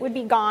except that it would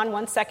be gone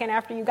 1 second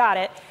after you got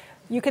it,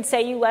 you could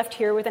say you left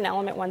here with an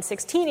element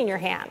 116 in your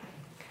hand.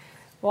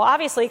 Well,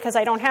 obviously, because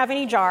I don't have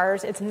any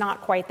jars, it's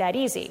not quite that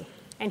easy.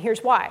 And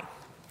here's why.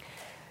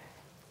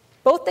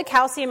 Both the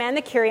calcium and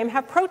the curium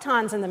have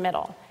protons in the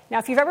middle. Now,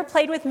 if you've ever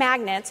played with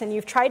magnets and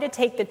you've tried to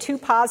take the two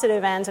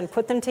positive ends and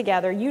put them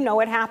together, you know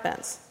what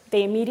happens.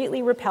 They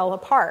immediately repel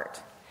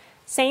apart.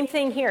 Same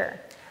thing here.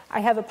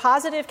 I have a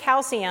positive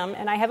calcium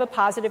and I have a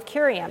positive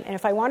curium, and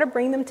if I want to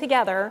bring them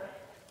together,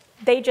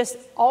 they just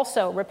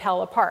also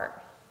repel apart.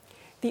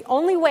 The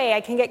only way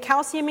I can get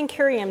calcium and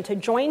curium to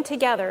join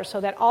together so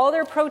that all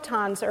their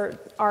protons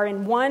are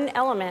in one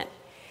element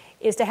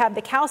is to have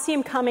the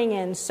calcium coming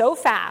in so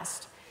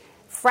fast,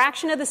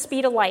 fraction of the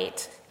speed of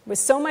light, with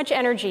so much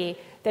energy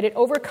that it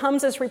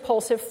overcomes this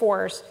repulsive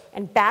force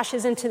and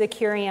bashes into the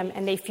curium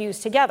and they fuse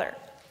together.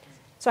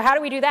 So how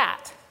do we do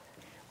that?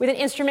 With an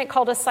instrument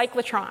called a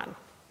cyclotron,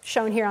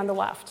 shown here on the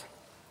left.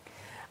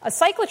 A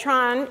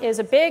cyclotron is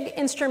a big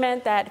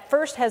instrument that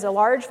first has a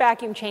large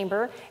vacuum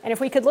chamber, and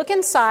if we could look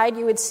inside,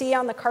 you would see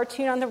on the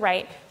cartoon on the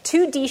right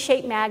two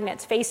D-shaped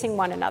magnets facing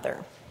one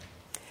another.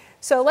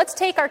 So let's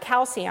take our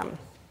calcium.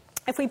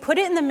 If we put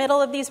it in the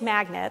middle of these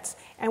magnets,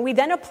 and we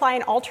then apply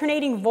an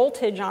alternating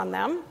voltage on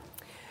them,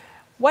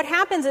 what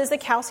happens is the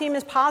calcium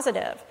is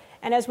positive,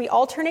 and as we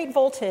alternate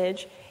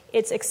voltage,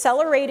 it's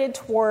accelerated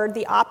toward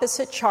the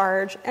opposite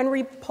charge and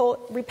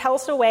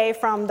repulsed away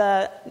from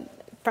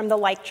the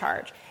like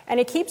charge. And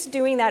it keeps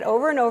doing that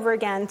over and over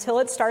again until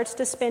it starts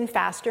to spin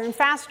faster and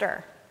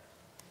faster.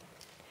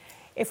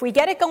 If we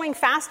get it going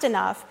fast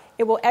enough,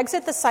 it will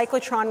exit the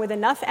cyclotron with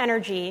enough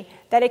energy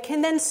that it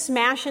can then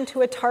smash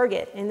into a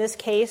target, in this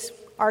case,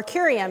 our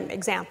curium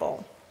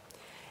example.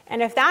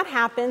 And if that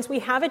happens, we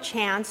have a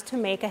chance to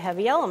make a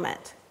heavy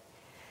element.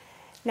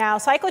 Now,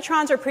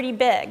 cyclotrons are pretty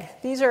big.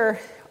 These are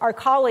our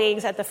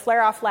colleagues at the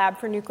Flare-Off Lab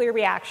for Nuclear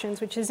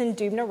Reactions, which is in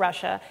Dubna,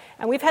 Russia,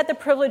 and we've had the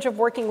privilege of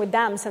working with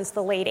them since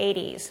the late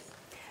 80s.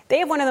 They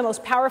have one of the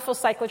most powerful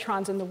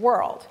cyclotrons in the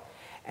world.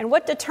 And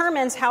what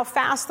determines how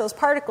fast those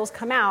particles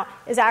come out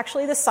is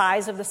actually the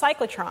size of the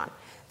cyclotron.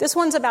 This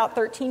one's about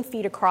 13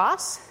 feet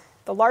across.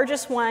 The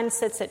largest one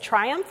sits at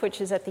Triumph, which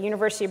is at the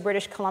University of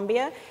British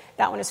Columbia.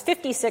 That one is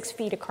 56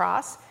 feet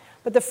across.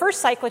 But the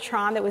first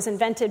cyclotron that was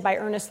invented by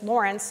Ernest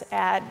Lawrence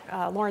at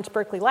Lawrence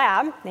Berkeley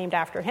Lab, named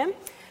after him,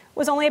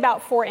 was only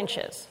about 4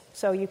 inches.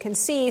 So you can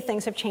see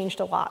things have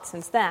changed a lot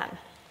since then.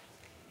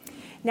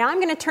 Now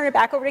I'm going to turn it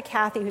back over to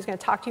Kathy, who's going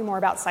to talk to you more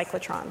about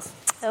cyclotrons.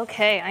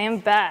 Okay, I am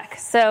back.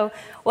 So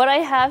what I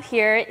have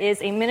here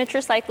is a miniature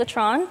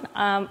cyclotron.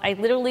 I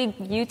literally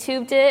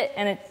YouTubed it,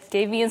 and it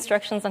gave me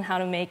instructions on how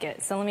to make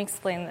it. So let me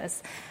explain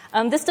this.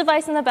 This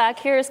device in the back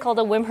here is called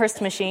a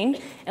Wimshurst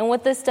machine, and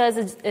what this does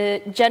is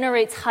it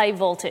generates high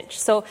voltage.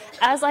 So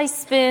as I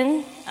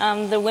spin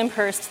the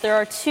Wimshurst, there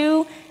are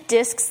two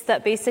discs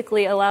that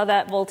basically allow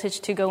that voltage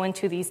to go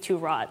into these two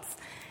rods.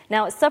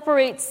 Now it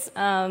separates,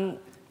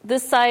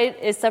 this side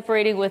is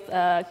separating with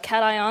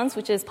cations,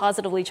 which is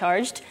positively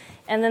charged,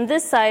 and then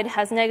this side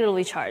has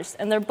negatively charged,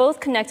 and they're both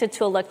connected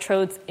to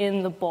electrodes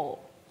in the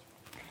bowl.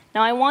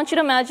 Now I want you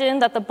to imagine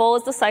that the bowl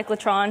is the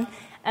cyclotron,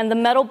 and the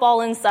metal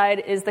ball inside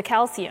is the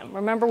calcium.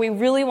 Remember, we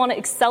really want to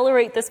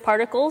accelerate this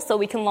particle so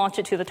we can launch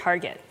it to the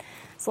target.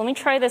 So let me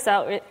try this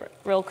out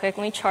real quick.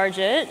 Let me charge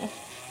it.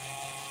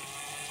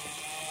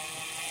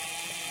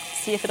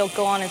 See if it'll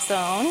go on its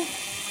own.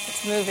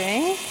 It's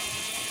moving.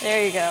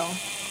 There you go.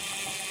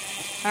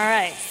 All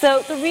right.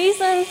 So the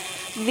reason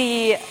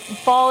the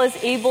ball is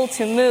able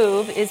to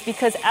move is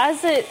because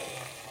as it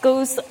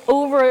goes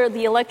over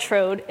the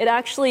electrode, it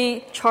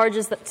actually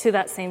charges to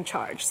that same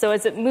charge. So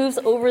as it moves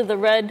over the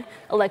red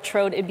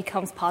electrode, it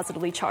becomes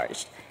positively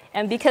charged.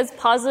 And because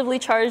positively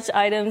charged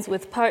items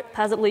with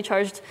positively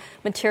charged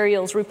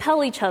materials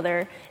repel each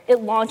other,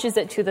 it launches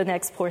it to the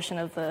next portion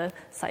of the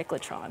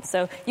cyclotron.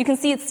 So you can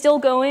see it's still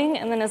going,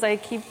 and then as I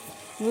keep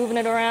moving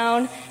it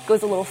around, it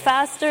goes a little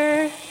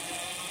faster,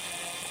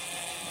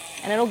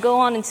 and it'll go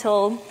on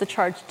until the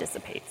charge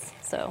dissipates.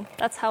 So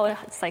that's how a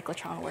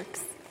cyclotron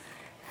works.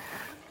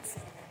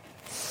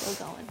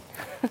 Still going.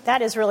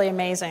 That is really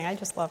amazing. I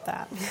just love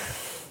that.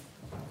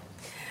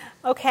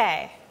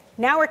 Okay,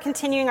 now we're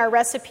continuing our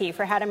recipe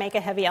for how to make a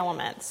heavy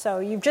element. So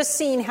you've just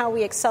seen how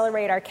we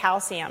accelerate our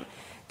calcium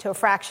to a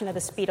fraction of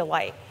the speed of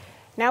light.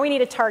 Now we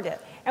need a target.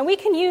 And we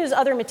can use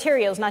other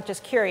materials, not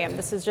just curium.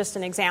 This is just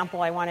an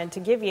example I wanted to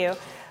give you.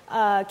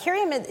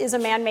 Curium is a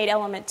man-made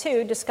element,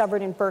 too,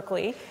 discovered in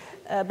Berkeley.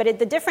 But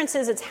the difference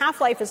is its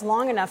half-life is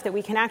long enough that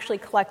we can actually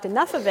collect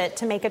enough of it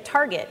to make a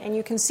target. And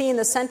you can see in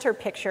the center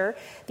picture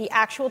the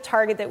actual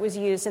target that was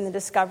used in the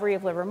discovery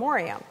of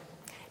livermorium.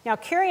 Now,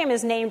 curium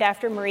is named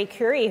after Marie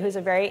Curie, who's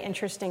a very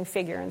interesting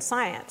figure in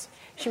science.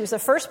 She was the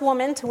first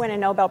woman to win a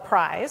Nobel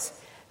Prize,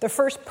 the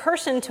first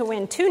person to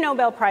win 2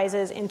 Nobel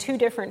Prizes in 2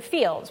 different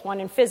fields, one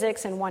in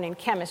physics and one in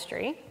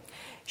chemistry.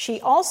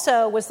 She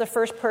also was the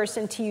first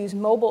person to use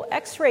mobile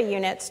X-ray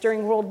units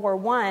during World War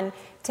I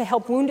to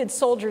help wounded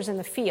soldiers in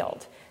the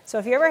field. So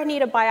if you ever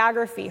need a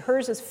biography,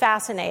 hers is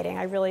fascinating.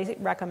 I really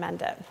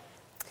recommend it.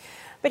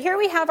 But here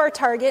we have our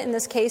target. In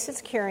this case,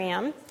 it's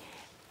curium.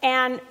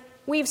 And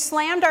we've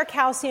slammed our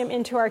calcium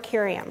into our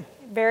curium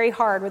very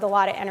hard with a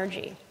lot of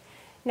energy.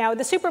 Now,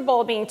 the Super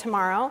Bowl being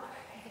tomorrow,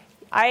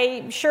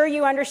 I'm sure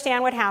you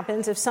understand what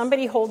happens if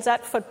somebody holds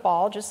that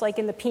football, just like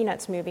in the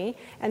Peanuts movie,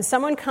 and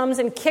someone comes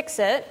and kicks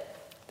it,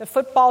 the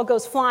football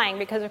goes flying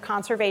because of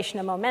conservation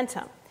of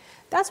momentum.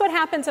 That's what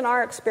happens in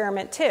our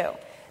experiment, too.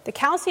 The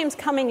calcium's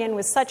coming in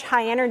with such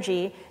high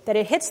energy that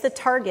it hits the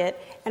target,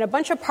 and a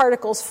bunch of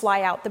particles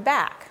fly out the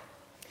back.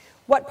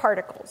 What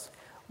particles?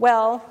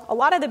 Well, a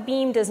lot of the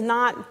beam does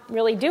not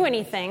really do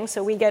anything,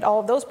 so we get all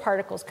of those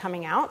particles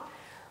coming out.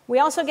 We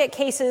also get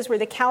cases where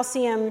the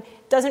calcium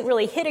doesn't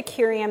really hit a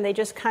curium, they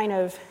just kind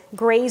of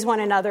graze one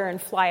another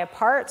and fly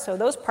apart, so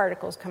those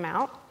particles come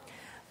out.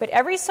 But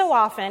every so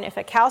often, if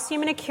a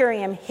calcium and a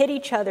curium hit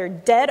each other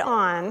dead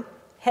on,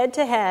 head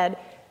to head,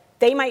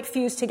 they might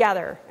fuse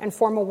together and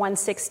form a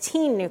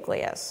 116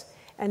 nucleus,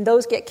 and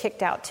those get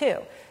kicked out too.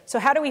 So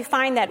how do we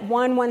find that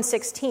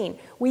 116?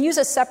 We use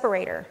a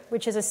separator,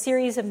 which is a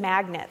series of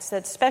magnets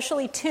that's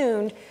specially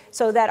tuned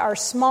so that our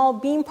small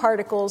beam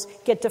particles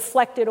get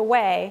deflected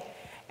away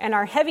and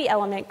our heavy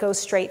element goes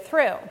straight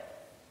through.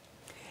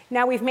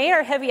 Now we've made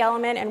our heavy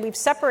element and we've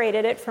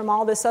separated it from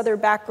all this other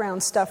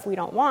background stuff we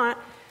don't want.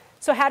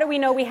 So how do we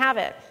know we have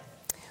it?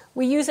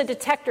 We use a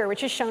detector,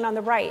 which is shown on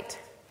the right.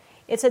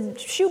 It's a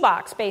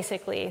shoebox,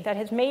 basically, that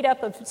is made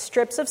up of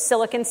strips of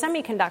silicon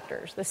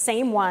semiconductors, the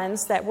same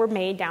ones that were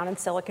made down in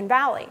Silicon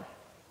Valley.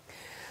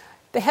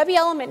 The heavy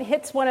element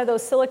hits one of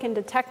those silicon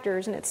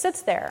detectors, and it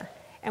sits there,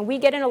 and we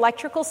get an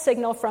electrical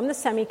signal from the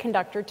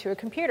semiconductor to a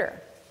computer.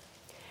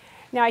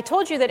 Now, I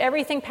told you that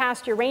everything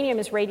past uranium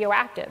is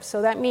radioactive,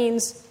 so that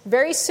means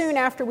very soon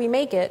after we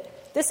make it,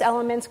 this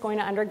element's going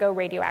to undergo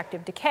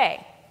radioactive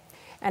decay.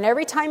 And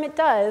every time it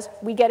does,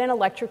 we get an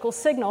electrical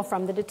signal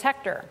from the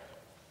detector.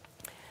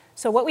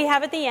 So what we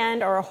have at the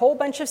end are a whole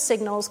bunch of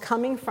signals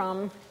coming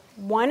from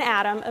one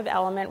atom of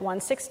element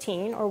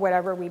 116, or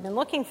whatever we've been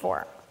looking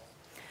for.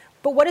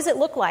 But what does it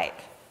look like?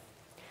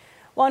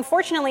 Well,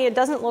 unfortunately, it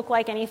doesn't look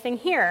like anything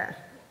here.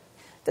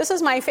 This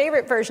is my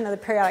favorite version of the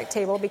periodic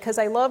table because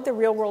I love the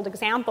real-world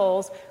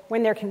examples,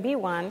 when there can be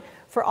one,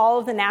 for all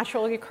of the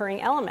naturally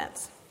occurring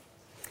elements.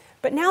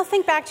 But now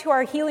think back to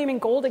our helium and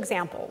gold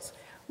examples.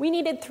 We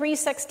needed 3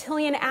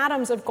 sextillion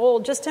atoms of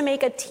gold just to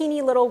make a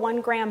teeny little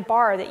 1-gram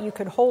bar that you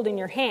could hold in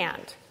your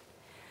hand.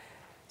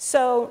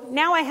 So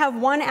now I have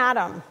one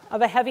atom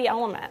of a heavy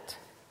element.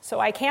 So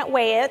I can't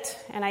weigh it,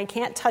 and I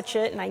can't touch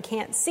it, and I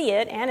can't see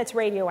it, and it's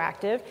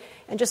radioactive.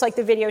 And just like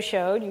the video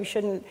showed, you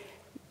shouldn't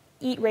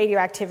eat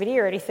radioactivity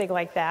or anything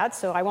like that,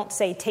 so I won't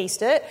say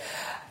taste it.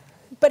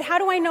 But how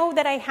do I know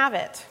that I have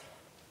it?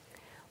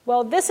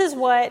 Well, this is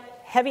what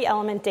heavy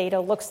element data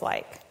looks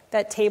like,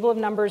 that table of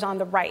numbers on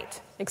the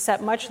right,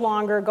 except much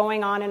longer,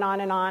 going on and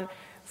on and on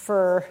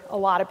for a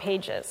lot of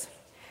pages.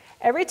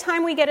 Every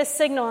time we get a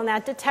signal in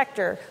that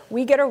detector,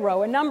 we get a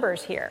row of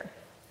numbers here.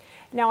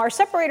 Now, our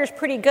separator's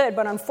pretty good,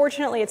 but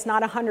unfortunately it's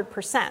not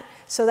 100%.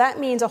 So that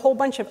means a whole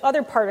bunch of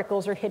other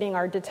particles are hitting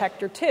our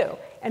detector too,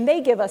 and they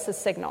give us a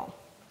signal.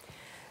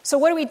 So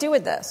what do we do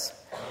with this?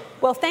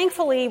 Well,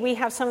 thankfully, we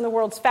have some of the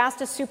world's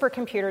fastest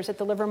supercomputers at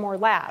the Livermore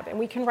Lab, and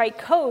we can write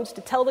codes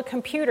to tell the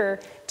computer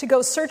to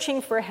go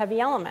searching for a heavy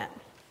element.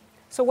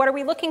 So what are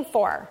we looking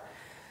for?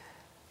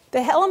 The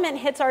element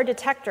hits our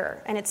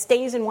detector, and it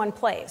stays in one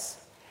place.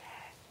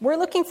 We're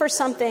looking for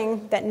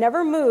something that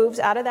never moves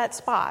out of that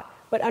spot,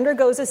 but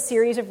undergoes a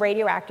series of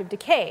radioactive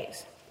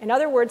decays. In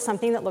other words,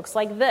 something that looks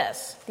like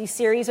this, these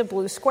series of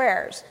blue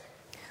squares.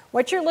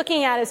 What you're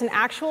looking at is an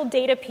actual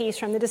data piece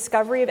from the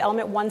discovery of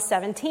element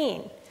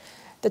 117.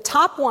 The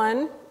top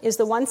one is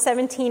the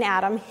 117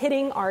 atom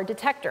hitting our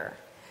detector.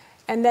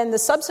 And then the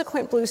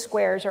subsequent blue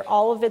squares are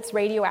all of its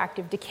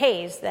radioactive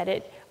decays that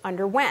it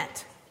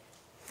underwent.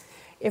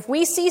 If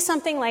we see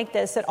something like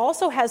this, it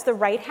also has the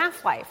right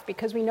half-life,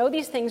 because we know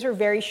these things are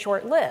very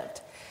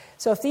short-lived.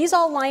 So if these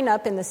all line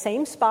up in the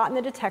same spot in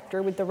the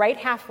detector with the right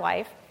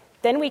half-life,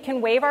 then we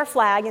can wave our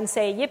flag and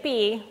say,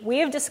 yippee, we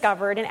have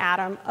discovered an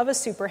atom of a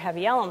super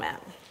heavy element.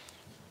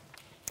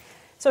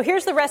 So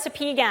here's the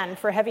recipe again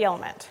for a heavy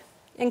element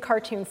in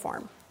cartoon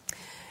form.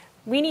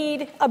 We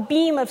need a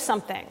beam of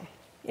something,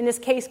 in this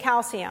case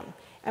calcium,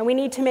 and we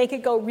need to make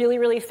it go really,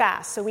 really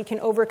fast so we can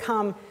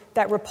overcome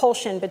that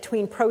repulsion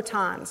between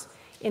protons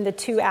in the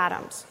two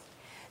atoms.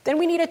 Then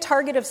we need a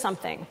target of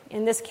something,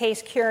 in this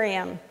case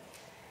curium,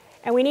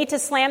 and we need to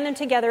slam them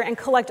together and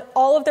collect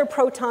all of their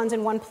protons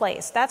in one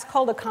place. That's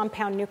called a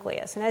compound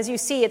nucleus. And as you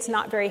see, it's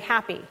not very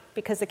happy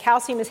because the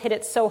calcium has hit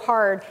it so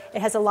hard,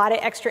 it has a lot of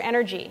extra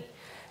energy.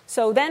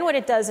 So then what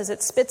it does is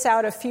it spits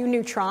out a few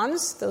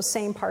neutrons, those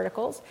same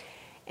particles,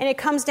 and it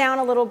comes down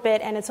a little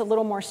bit and it's a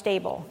little more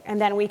stable,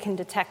 and then we can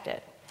detect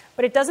it.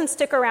 But it doesn't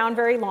stick around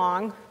very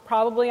long,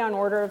 probably on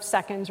order of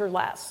seconds or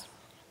less.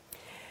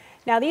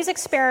 Now, these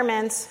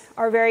experiments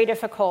are very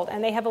difficult,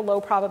 and they have a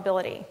low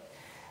probability.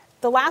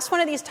 The last one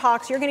of these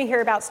talks, you're going to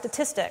hear about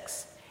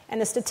statistics,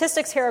 and the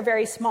statistics here are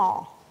very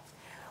small.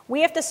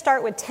 We have to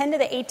start with 10 to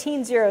the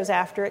 18 zeros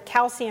after it,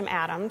 calcium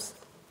atoms,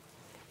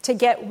 to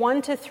get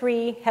 1 to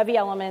 3 heavy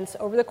elements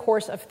over the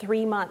course of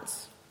 3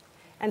 months.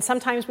 And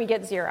sometimes we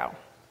get 0.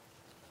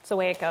 It's the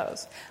way it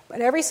goes.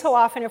 But every so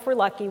often, if we're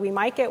lucky, we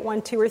might get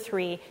 1, 2, or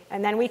 3,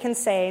 and then we can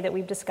say that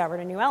we've discovered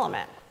a new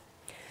element.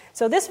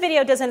 So this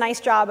video does a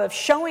nice job of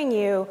showing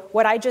you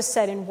what I just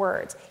said in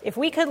words. If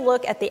we could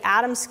look at the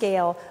atom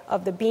scale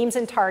of the beams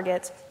and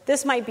targets,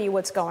 this might be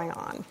what's going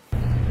on.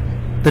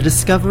 The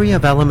discovery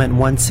of element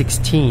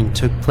 116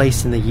 took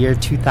place in the year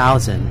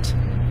 2000.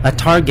 A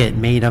target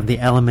made of the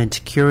element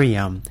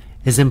curium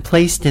is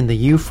emplaced in the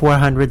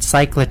U-400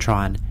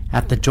 cyclotron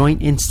at the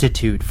Joint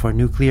Institute for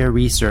Nuclear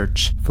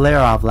Research,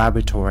 Flerov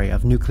Laboratory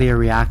of Nuclear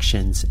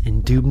Reactions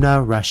in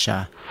Dubna,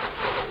 Russia.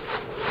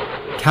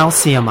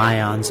 Calcium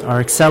ions are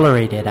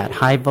accelerated at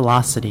high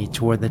velocity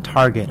toward the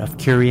target of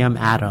curium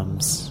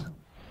atoms.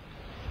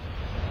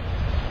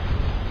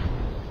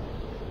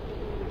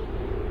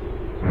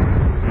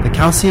 The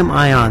calcium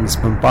ions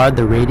bombard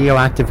the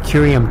radioactive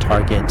curium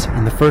target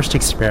in the first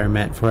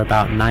experiment for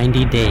about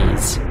 90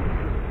 days.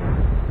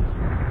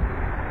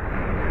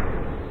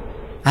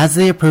 As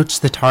they approach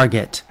the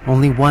target,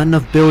 only one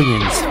of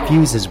billions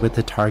fuses with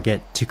the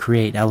target to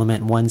create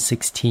element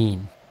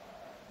 116.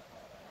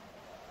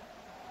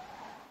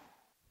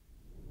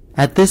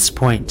 At this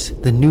point,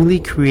 the newly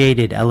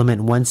created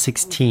element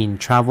 116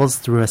 travels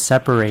through a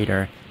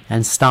separator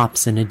and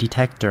stops in a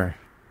detector.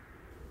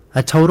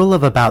 A total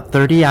of about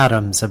 30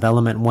 atoms of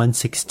element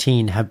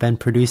 116 have been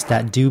produced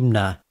at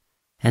Dubna,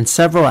 and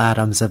several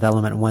atoms of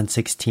element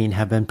 116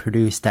 have been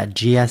produced at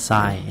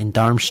GSI in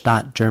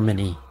Darmstadt,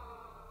 Germany.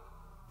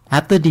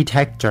 At the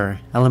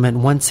detector, element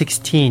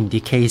 116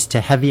 decays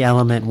to heavy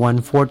element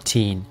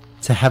 114,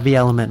 to heavy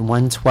element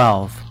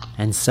 112,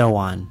 and so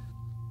on.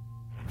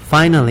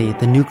 Finally,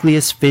 the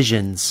nucleus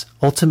fissions,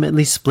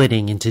 ultimately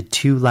splitting into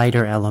 2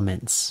 lighter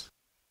elements.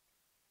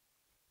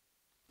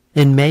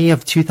 In May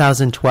of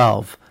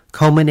 2012,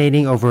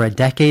 culminating over a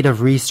decade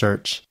of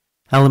research,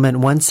 element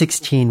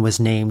 116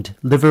 was named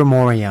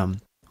Livermorium,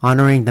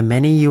 honoring the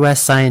many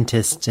U.S.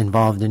 scientists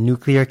involved in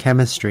nuclear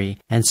chemistry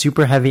and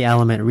superheavy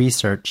element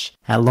research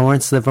at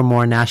Lawrence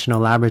Livermore National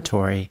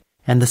Laboratory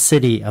and the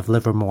city of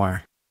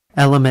Livermore.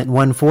 Element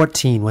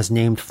 114 was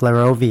named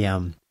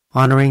Flerovium,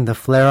 honoring the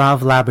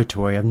Flerov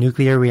Laboratory of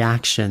Nuclear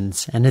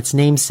Reactions and its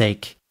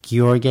namesake,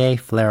 Georgy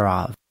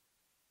Flerov.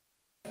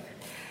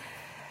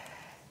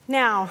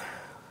 Now,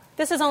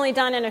 this is only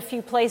done in a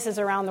few places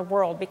around the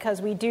world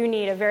because we do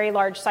need a very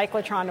large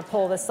cyclotron to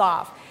pull this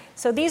off.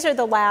 So these are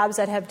the labs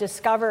that have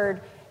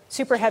discovered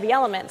super heavy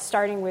elements,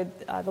 starting with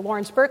the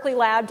Lawrence Berkeley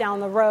lab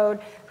down the road,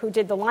 who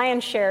did the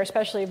lion's share,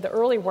 especially of the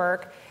early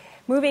work,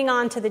 moving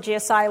on to the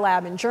GSI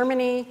lab in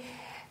Germany.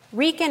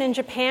 RIKEN in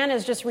Japan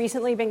has just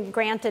recently been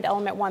granted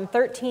element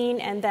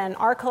 113, and then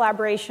our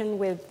collaboration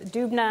with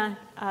Dubna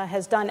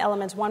has done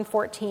elements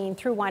 114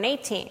 through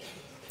 118.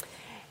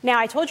 Now,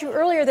 I told you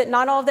earlier that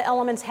not all of the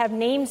elements have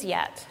names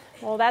yet.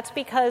 Well, that's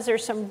because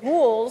there's some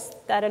rules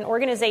that an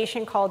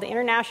organization called the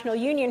International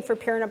Union for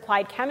Pure and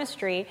Applied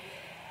Chemistry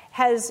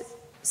has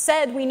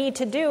said we need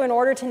to do in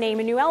order to name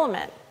a new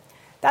element.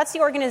 That's the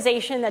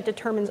organization that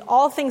determines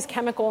all things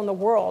chemical in the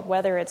world,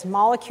 whether it's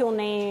molecule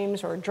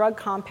names or drug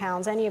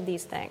compounds, any of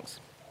these things.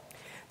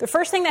 The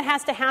first thing that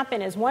has to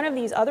happen is one of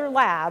these other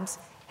labs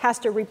has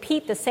to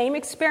repeat the same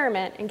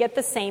experiment and get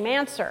the same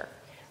answer.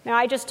 Now,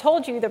 I just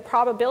told you the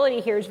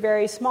probability here is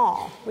very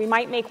small. We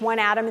might make one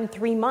atom in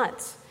 3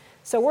 months.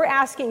 So we're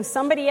asking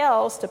somebody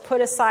else to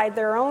put aside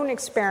their own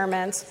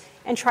experiments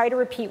and try to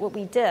repeat what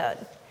we did.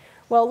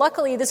 Well,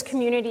 luckily, this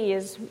community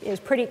is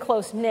pretty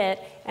close-knit,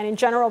 and in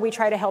general, we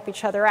try to help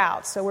each other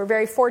out. So we're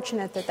very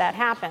fortunate that that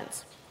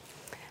happens.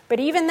 But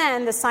even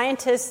then, the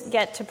scientists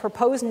get to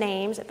propose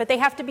names, but they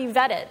have to be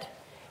vetted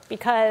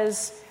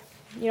because,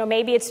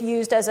 maybe it's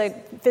used as a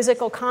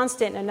physical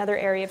constant in another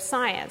area of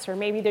science, or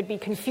maybe there'd be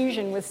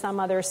confusion with some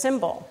other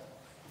symbol.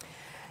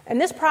 And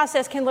this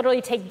process can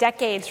literally take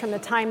decades from the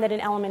time that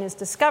an element is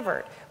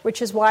discovered,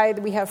 which is why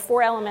we have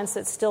 4 elements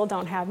that still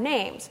don't have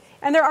names.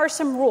 And there are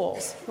some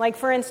rules. Like,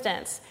 for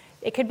instance,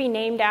 it could be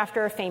named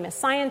after a famous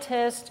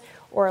scientist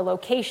or a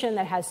location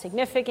that has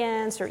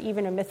significance or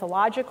even a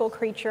mythological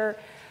creature.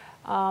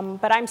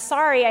 But I'm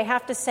sorry, I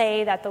have to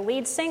say that the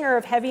lead singer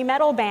of heavy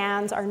metal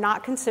bands are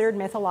not considered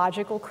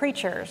mythological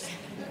creatures.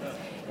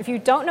 If you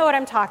don't know what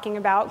I'm talking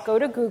about, go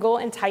to Google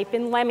and type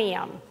in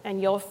Lemium,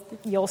 and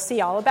you'll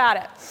see all about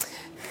it.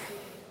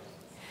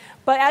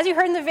 But as you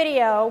heard in the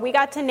video, we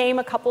got to name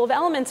a couple of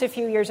elements a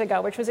few years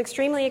ago, which was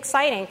extremely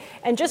exciting.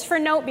 And just for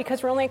note,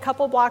 because we're only a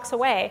couple blocks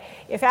away,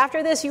 if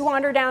after this you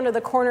wander down to the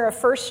corner of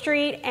 1st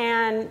Street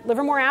and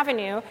Livermore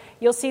Avenue,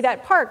 you'll see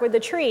that park with the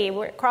tree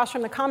across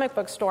from the comic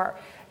book store.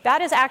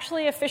 That is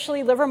actually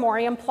officially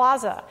Livermorium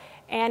Plaza.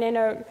 And in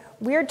a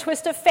weird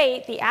twist of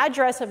fate, the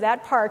address of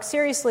that park,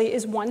 seriously,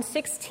 is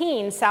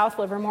 116 South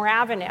Livermore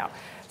Avenue.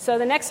 So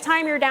the next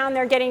time you're down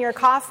there getting your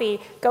coffee,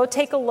 go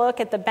take a look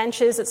at the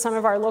benches that some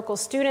of our local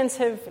students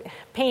have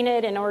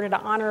painted in order to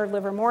honor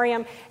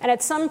Livermorium. And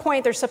at some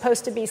point, there's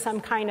supposed to be some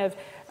kind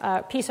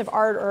of piece of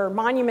art or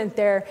monument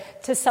there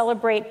to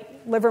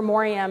celebrate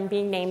Livermorium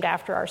being named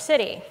after our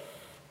city.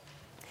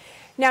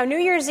 Now, New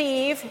Year's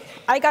Eve,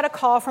 I got a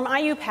call from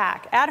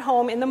IUPAC at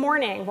home in the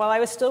morning while I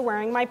was still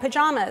wearing my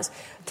pajamas,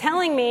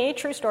 telling me,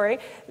 true story,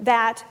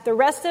 that the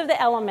rest of the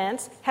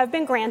elements have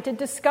been granted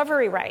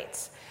discovery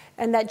rights,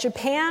 and that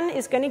Japan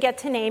is going to get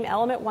to name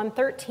element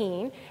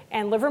 113,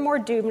 and Livermore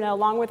Dubna,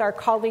 along with our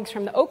colleagues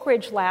from the Oak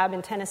Ridge Lab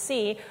in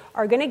Tennessee,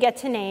 are going to get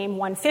to name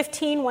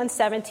 115,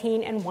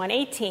 117, and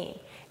 118.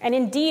 And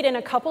indeed, in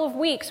a couple of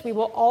weeks, we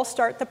will all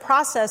start the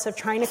process of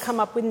trying to come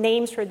up with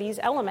names for these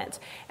elements.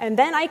 And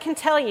then I can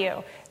tell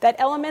you that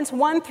elements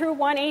 1 through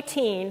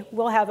 118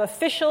 will have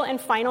official and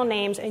final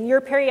names, and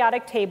your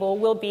periodic table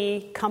will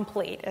be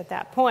complete at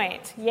that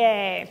point.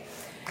 Yay.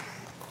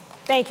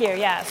 Thank you.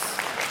 Yes.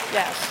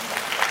 Yes.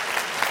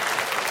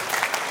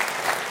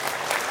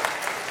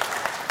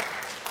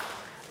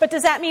 But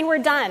does that mean we're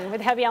done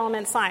with heavy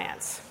element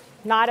science?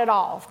 Not at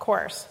all, of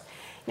course.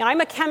 Now,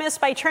 I'm a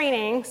chemist by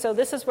training, so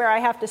this is where I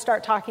have to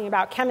start talking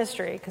about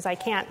chemistry, because I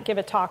can't give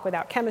a talk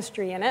without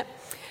chemistry in it.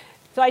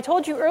 So I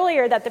told you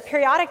earlier that the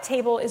periodic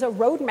table is a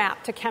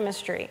roadmap to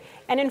chemistry.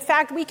 And in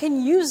fact, we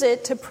can use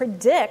it to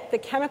predict the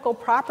chemical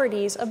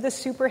properties of the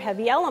super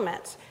heavy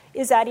elements.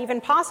 Is that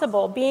even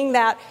possible? Being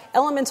that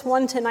elements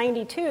 1 to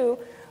 92,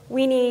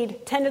 we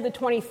need 10 to the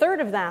 23rd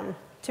of them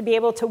to be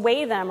able to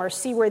weigh them or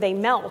see where they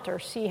melt or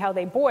see how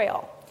they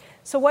boil.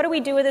 So what do we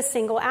do with a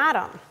single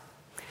atom?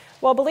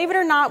 Well, believe it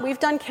or not, we've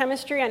done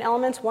chemistry on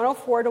elements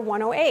 104 to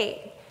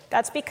 108.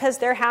 That's because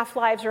their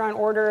half-lives are on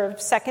order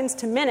of seconds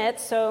to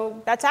minutes,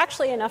 so that's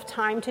actually enough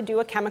time to do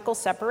a chemical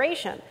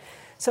separation.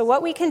 So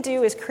what we can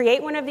do is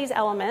create one of these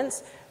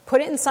elements,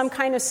 put it in some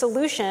kind of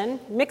solution,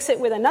 mix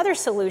it with another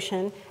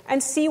solution,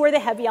 and see where the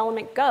heavy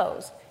element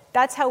goes.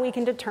 That's how we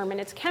can determine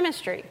its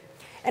chemistry.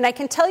 And I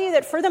can tell you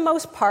that for the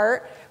most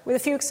part, with a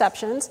few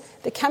exceptions,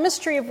 the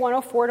chemistry of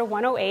 104 to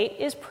 108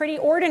 is pretty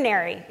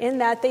ordinary in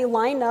that they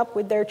line up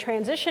with their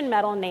transition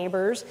metal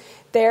neighbors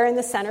there in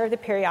the center of the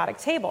periodic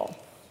table.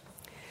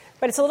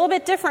 But it's a little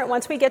bit different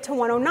once we get to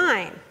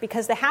 109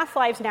 because the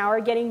half-lives now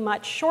are getting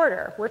much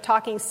shorter. We're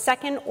talking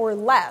second or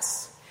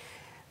less.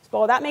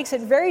 Well, that makes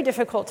it very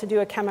difficult to do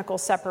a chemical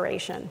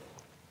separation.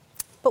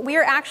 But we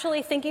are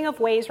actually thinking of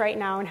ways right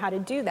now on how to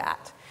do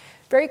that.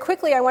 Very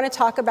quickly, I want to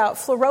talk about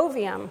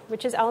fluorovium,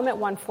 which is element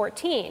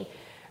 114.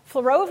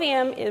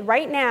 Fluorovium,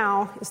 right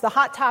now, is the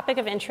hot topic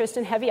of interest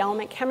in heavy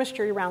element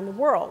chemistry around the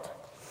world.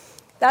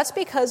 That's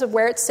because of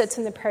where it sits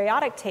in the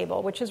periodic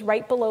table, which is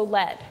right below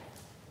lead.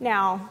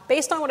 Now,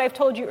 based on what I've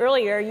told you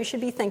earlier, you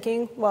should be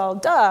thinking, well,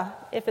 duh,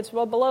 if it's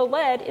well below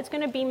lead, it's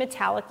going to be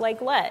metallic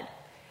like lead,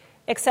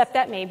 except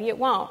that maybe it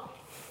won't.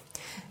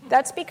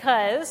 That's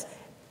because,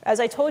 as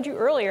I told you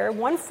earlier,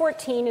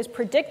 114 is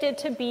predicted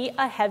to be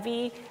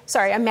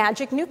a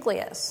magic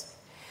nucleus.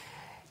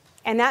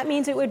 And that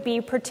means it would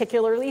be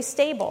particularly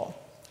stable.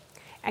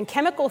 And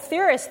chemical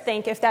theorists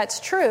think if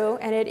that's true,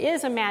 and it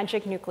is a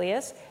magic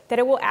nucleus, that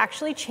it will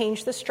actually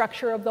change the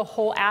structure of the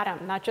whole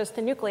atom, not just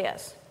the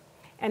nucleus.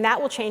 And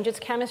that will change its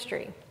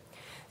chemistry.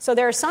 So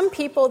there are some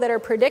people that are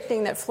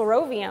predicting that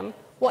flerovium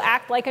will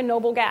act like a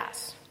noble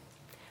gas.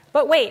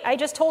 But wait, I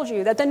just told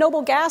you that the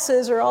noble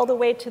gases are all the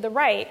way to the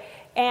right,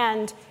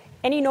 and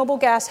any noble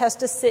gas has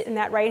to sit in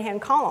that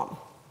right-hand column.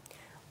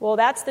 Well,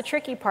 that's the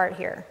tricky part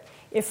here.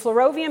 If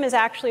flerovium is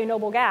actually a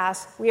noble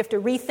gas, we have to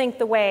rethink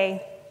the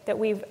way that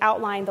we've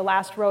outlined the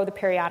last row of the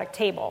periodic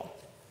table.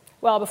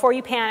 Well, before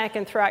you panic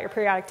and throw out your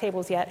periodic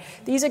tables yet,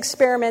 these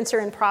experiments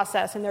are in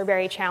process and they're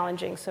very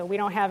challenging, so we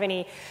don't have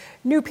any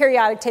new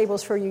periodic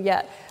tables for you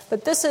yet.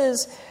 But this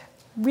is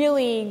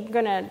really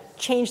going to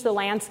change the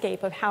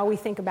landscape of how we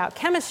think about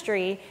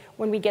chemistry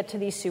when we get to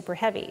these super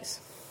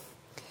heavies.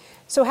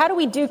 So how do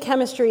we do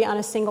chemistry on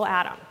a single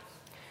atom?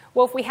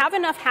 Well, if we have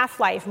enough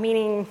half-life,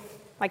 meaning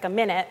like a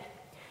minute,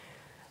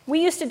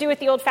 we used to do it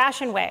the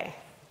old-fashioned way,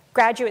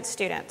 graduate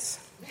students.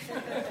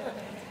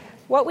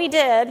 What we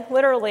did,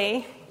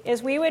 literally,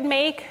 is we would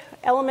make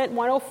element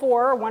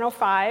 104 or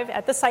 105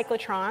 at the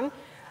cyclotron.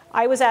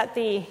 I was at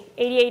the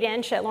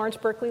 88-inch at Lawrence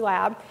Berkeley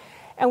Lab.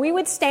 And we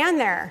would stand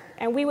there,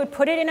 and we would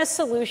put it in a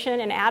solution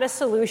and add a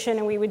solution,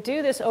 and we would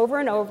do this over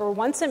and over,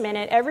 once a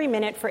minute, every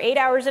minute, for 8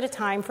 hours at a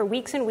time, for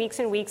weeks and weeks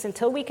and weeks,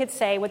 until we could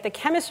say what the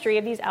chemistry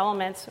of these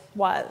elements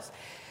was.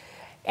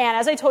 And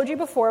as I told you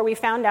before, we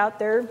found out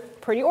they're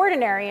pretty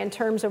ordinary in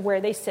terms of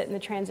where they sit in the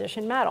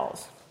transition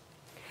metals.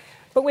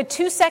 But with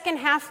 2-second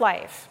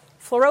half-life,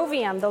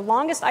 flerovium, the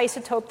longest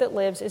isotope that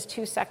lives, is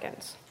 2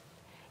 seconds.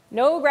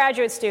 No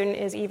graduate student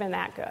is even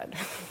that good.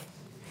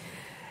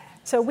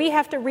 So we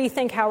have to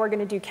rethink how we're going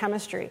to do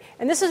chemistry.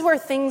 And this is where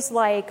things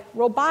like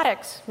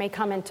robotics may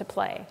come into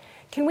play.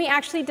 Can we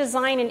actually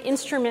design an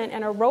instrument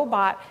and a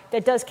robot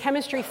that does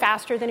chemistry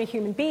faster than a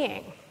human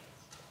being?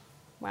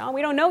 Well,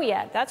 we don't know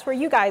yet. That's where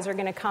you guys are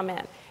going to come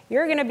in.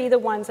 You're going to be the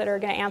ones that are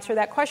going to answer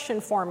that question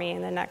for me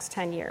in the next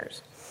 10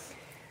 years.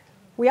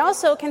 We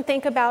also can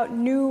think about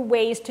new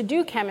ways to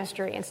do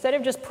chemistry. Instead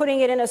of just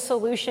putting it in a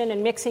solution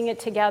and mixing it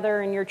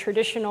together in your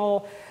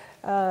traditional,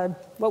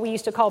 what we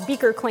used to call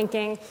beaker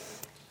clinking,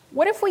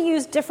 what if we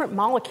use different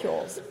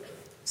molecules?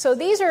 So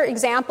these are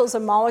examples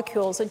of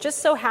molecules that just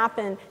so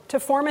happen to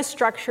form a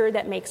structure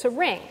that makes a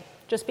ring,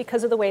 just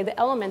because of the way the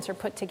elements are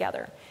put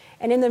together.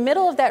 And in the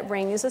middle of that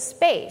ring is a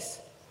space.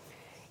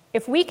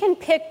 If we can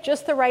pick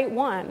just the right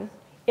one,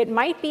 it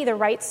might be the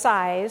right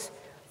size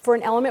for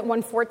an element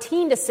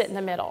 114 to sit in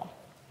the middle.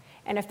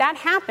 And if that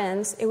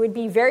happens, it would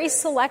be very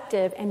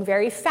selective and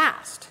very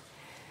fast.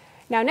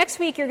 Now, next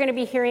week, you're going to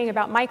be hearing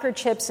about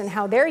microchips and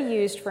how they're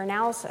used for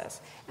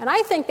analysis. And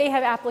I think they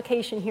have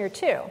application here,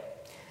 too.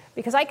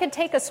 Because I could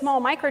take a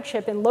small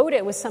microchip and load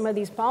it with some of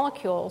these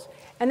molecules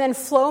and then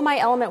flow my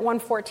element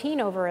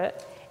 114 over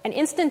it. And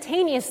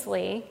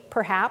instantaneously,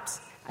 perhaps,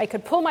 I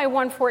could pull my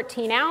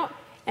 114 out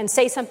and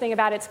say something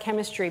about its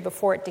chemistry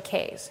before it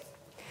decays.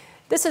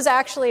 This is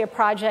actually a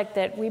project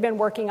that we've been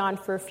working on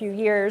for a few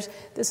years.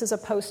 This is a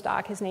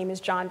postdoc. His name is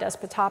John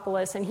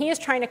Despotopoulos, and he is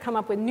trying to come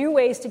up with new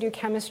ways to do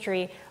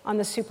chemistry on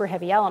the super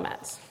heavy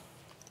elements.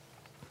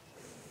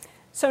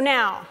 So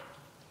now,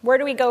 where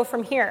do we go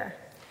from here?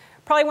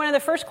 Probably one of the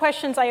first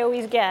questions I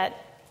always get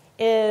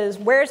is,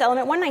 where's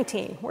element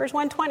 119? Where's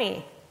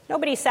 120?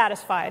 Nobody's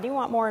satisfied. You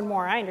want more and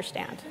more, I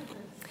understand.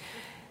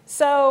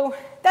 So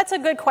that's a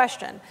good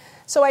question.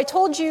 So I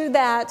told you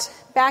that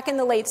back in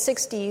the late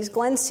 60s,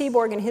 Glenn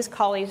Seaborg and his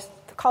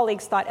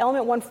colleagues thought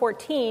element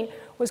 114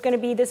 was going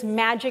to be this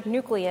magic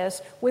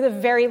nucleus with a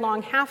very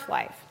long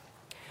half-life.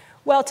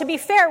 Well, to be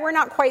fair, we're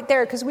not quite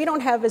there because we don't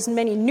have as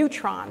many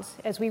neutrons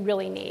as we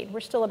really need. We're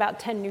still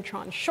about 10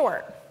 neutrons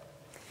short.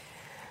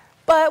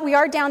 But we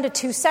are down to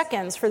 2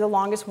 seconds for the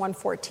longest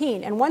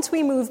 114. And once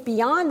we move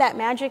beyond that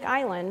magic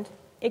island,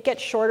 it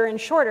gets shorter and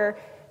shorter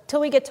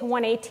till we get to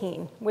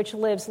 118, which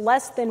lives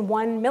less than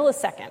 1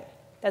 millisecond.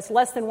 That's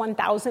less than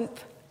 1,000th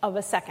of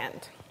a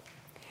second.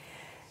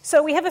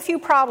 So we have a few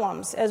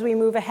problems as we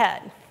move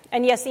ahead.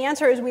 And yes, the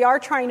answer is we are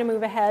trying to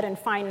move ahead and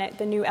find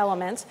the new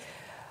elements.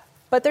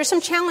 But there's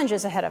some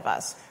challenges ahead of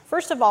us.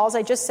 First of all, as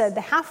I just said,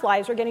 the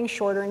half-lives are getting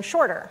shorter and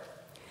shorter.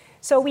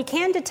 So we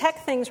can detect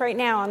things right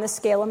now on the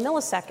scale of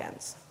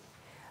milliseconds.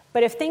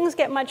 But if things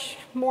get much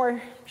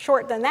more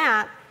short than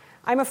that,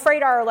 I'm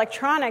afraid our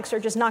electronics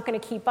are just not going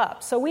to keep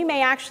up. So we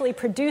may actually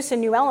produce a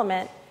new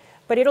element,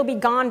 but it'll be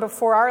gone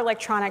before our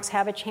electronics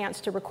have a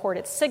chance to record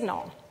its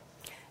signal.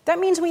 That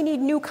means we need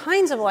new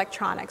kinds of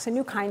electronics and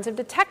new kinds of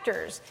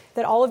detectors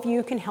that all of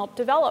you can help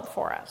develop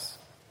for us.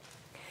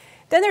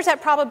 Then there's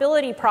that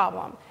probability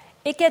problem.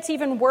 It gets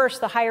even worse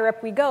the higher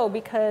up we go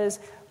because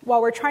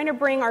while we're trying to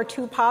bring our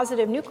two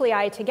positive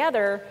nuclei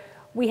together,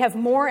 we have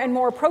more and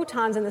more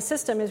protons in the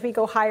system as we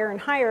go higher and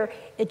higher.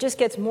 It just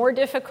gets more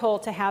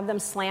difficult to have them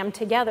slam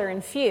together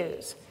and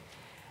fuse.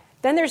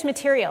 Then there's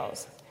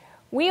materials.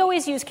 We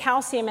always use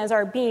calcium as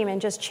our beam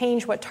and just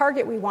change what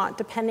target we want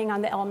depending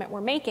on the element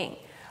we're making.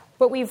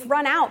 But we've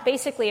run out,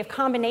 basically, of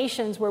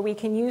combinations where we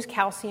can use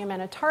calcium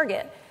and a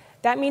target.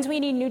 That means we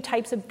need new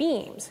types of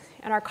beams.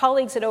 And our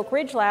colleagues at Oak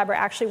Ridge Lab are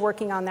actually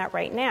working on that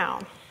right now.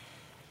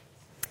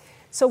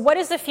 So what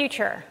is the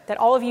future that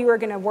all of you are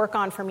going to work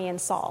on for me and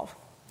solve?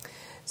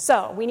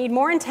 So we need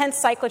more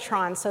intense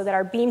cyclotrons so that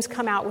our beams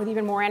come out with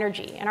even more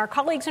energy. And our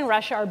colleagues in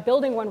Russia are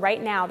building one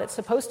right now that's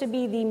supposed to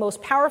be the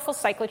most powerful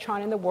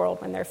cyclotron in the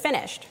world when they're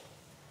finished.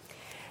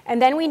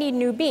 And then we need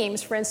new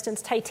beams. For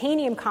instance,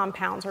 titanium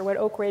compounds are what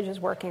Oak Ridge is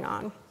working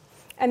on.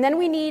 And then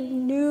we need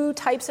new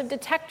types of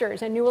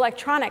detectors and new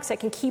electronics that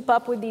can keep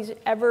up with these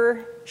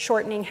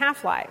ever-shortening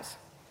half-lives.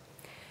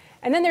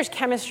 And then there's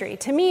chemistry.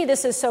 To me,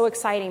 this is so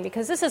exciting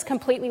because this is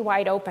completely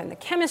wide open. The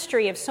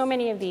chemistry of so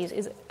many of these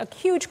is a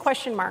huge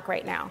question mark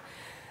right now.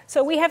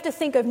 So we have to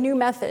think of new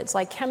methods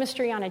like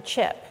chemistry on a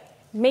chip,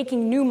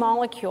 making new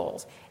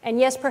molecules, and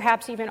yes,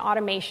 perhaps even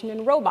automation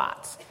and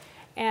robots.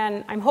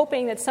 And I'm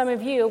hoping that some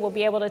of you will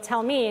be able to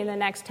tell me in the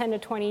next 10 to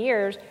 20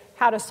 years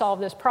how to solve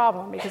this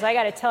problem, because I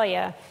got to tell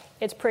you,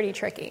 it's pretty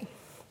tricky.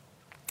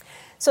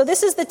 So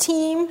this is the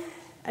team,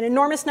 an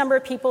enormous number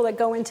of people that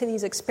go into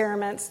these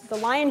experiments. The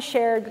lion's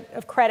share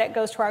of credit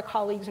goes to our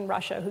colleagues in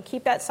Russia who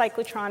keep that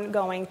cyclotron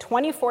going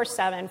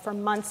 24/7 for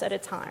months at a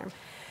time.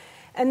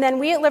 And then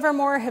we at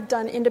Livermore have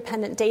done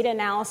independent data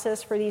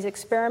analysis for these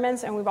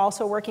experiments, and we're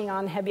also working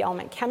on heavy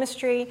element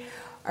chemistry.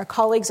 Our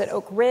colleagues at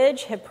Oak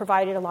Ridge have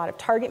provided a lot of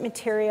target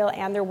material,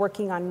 and they're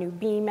working on new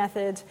beam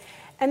methods.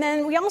 And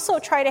then we also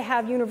try to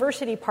have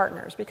university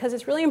partners because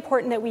it's really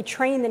important that we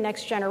train the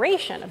next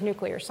generation of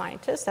nuclear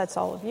scientists, that's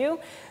all of you,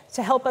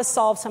 to help us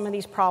solve some of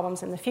these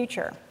problems in the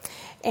future.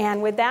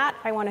 And with that,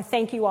 I want to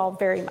thank you all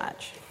very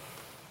much.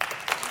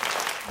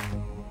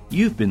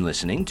 You've been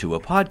listening to a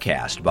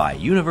podcast by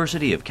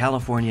University of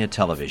California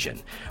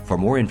Television. For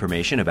more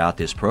information about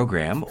this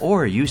program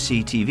or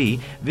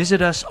UCTV,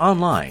 visit us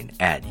online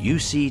at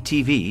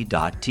uctv.tv.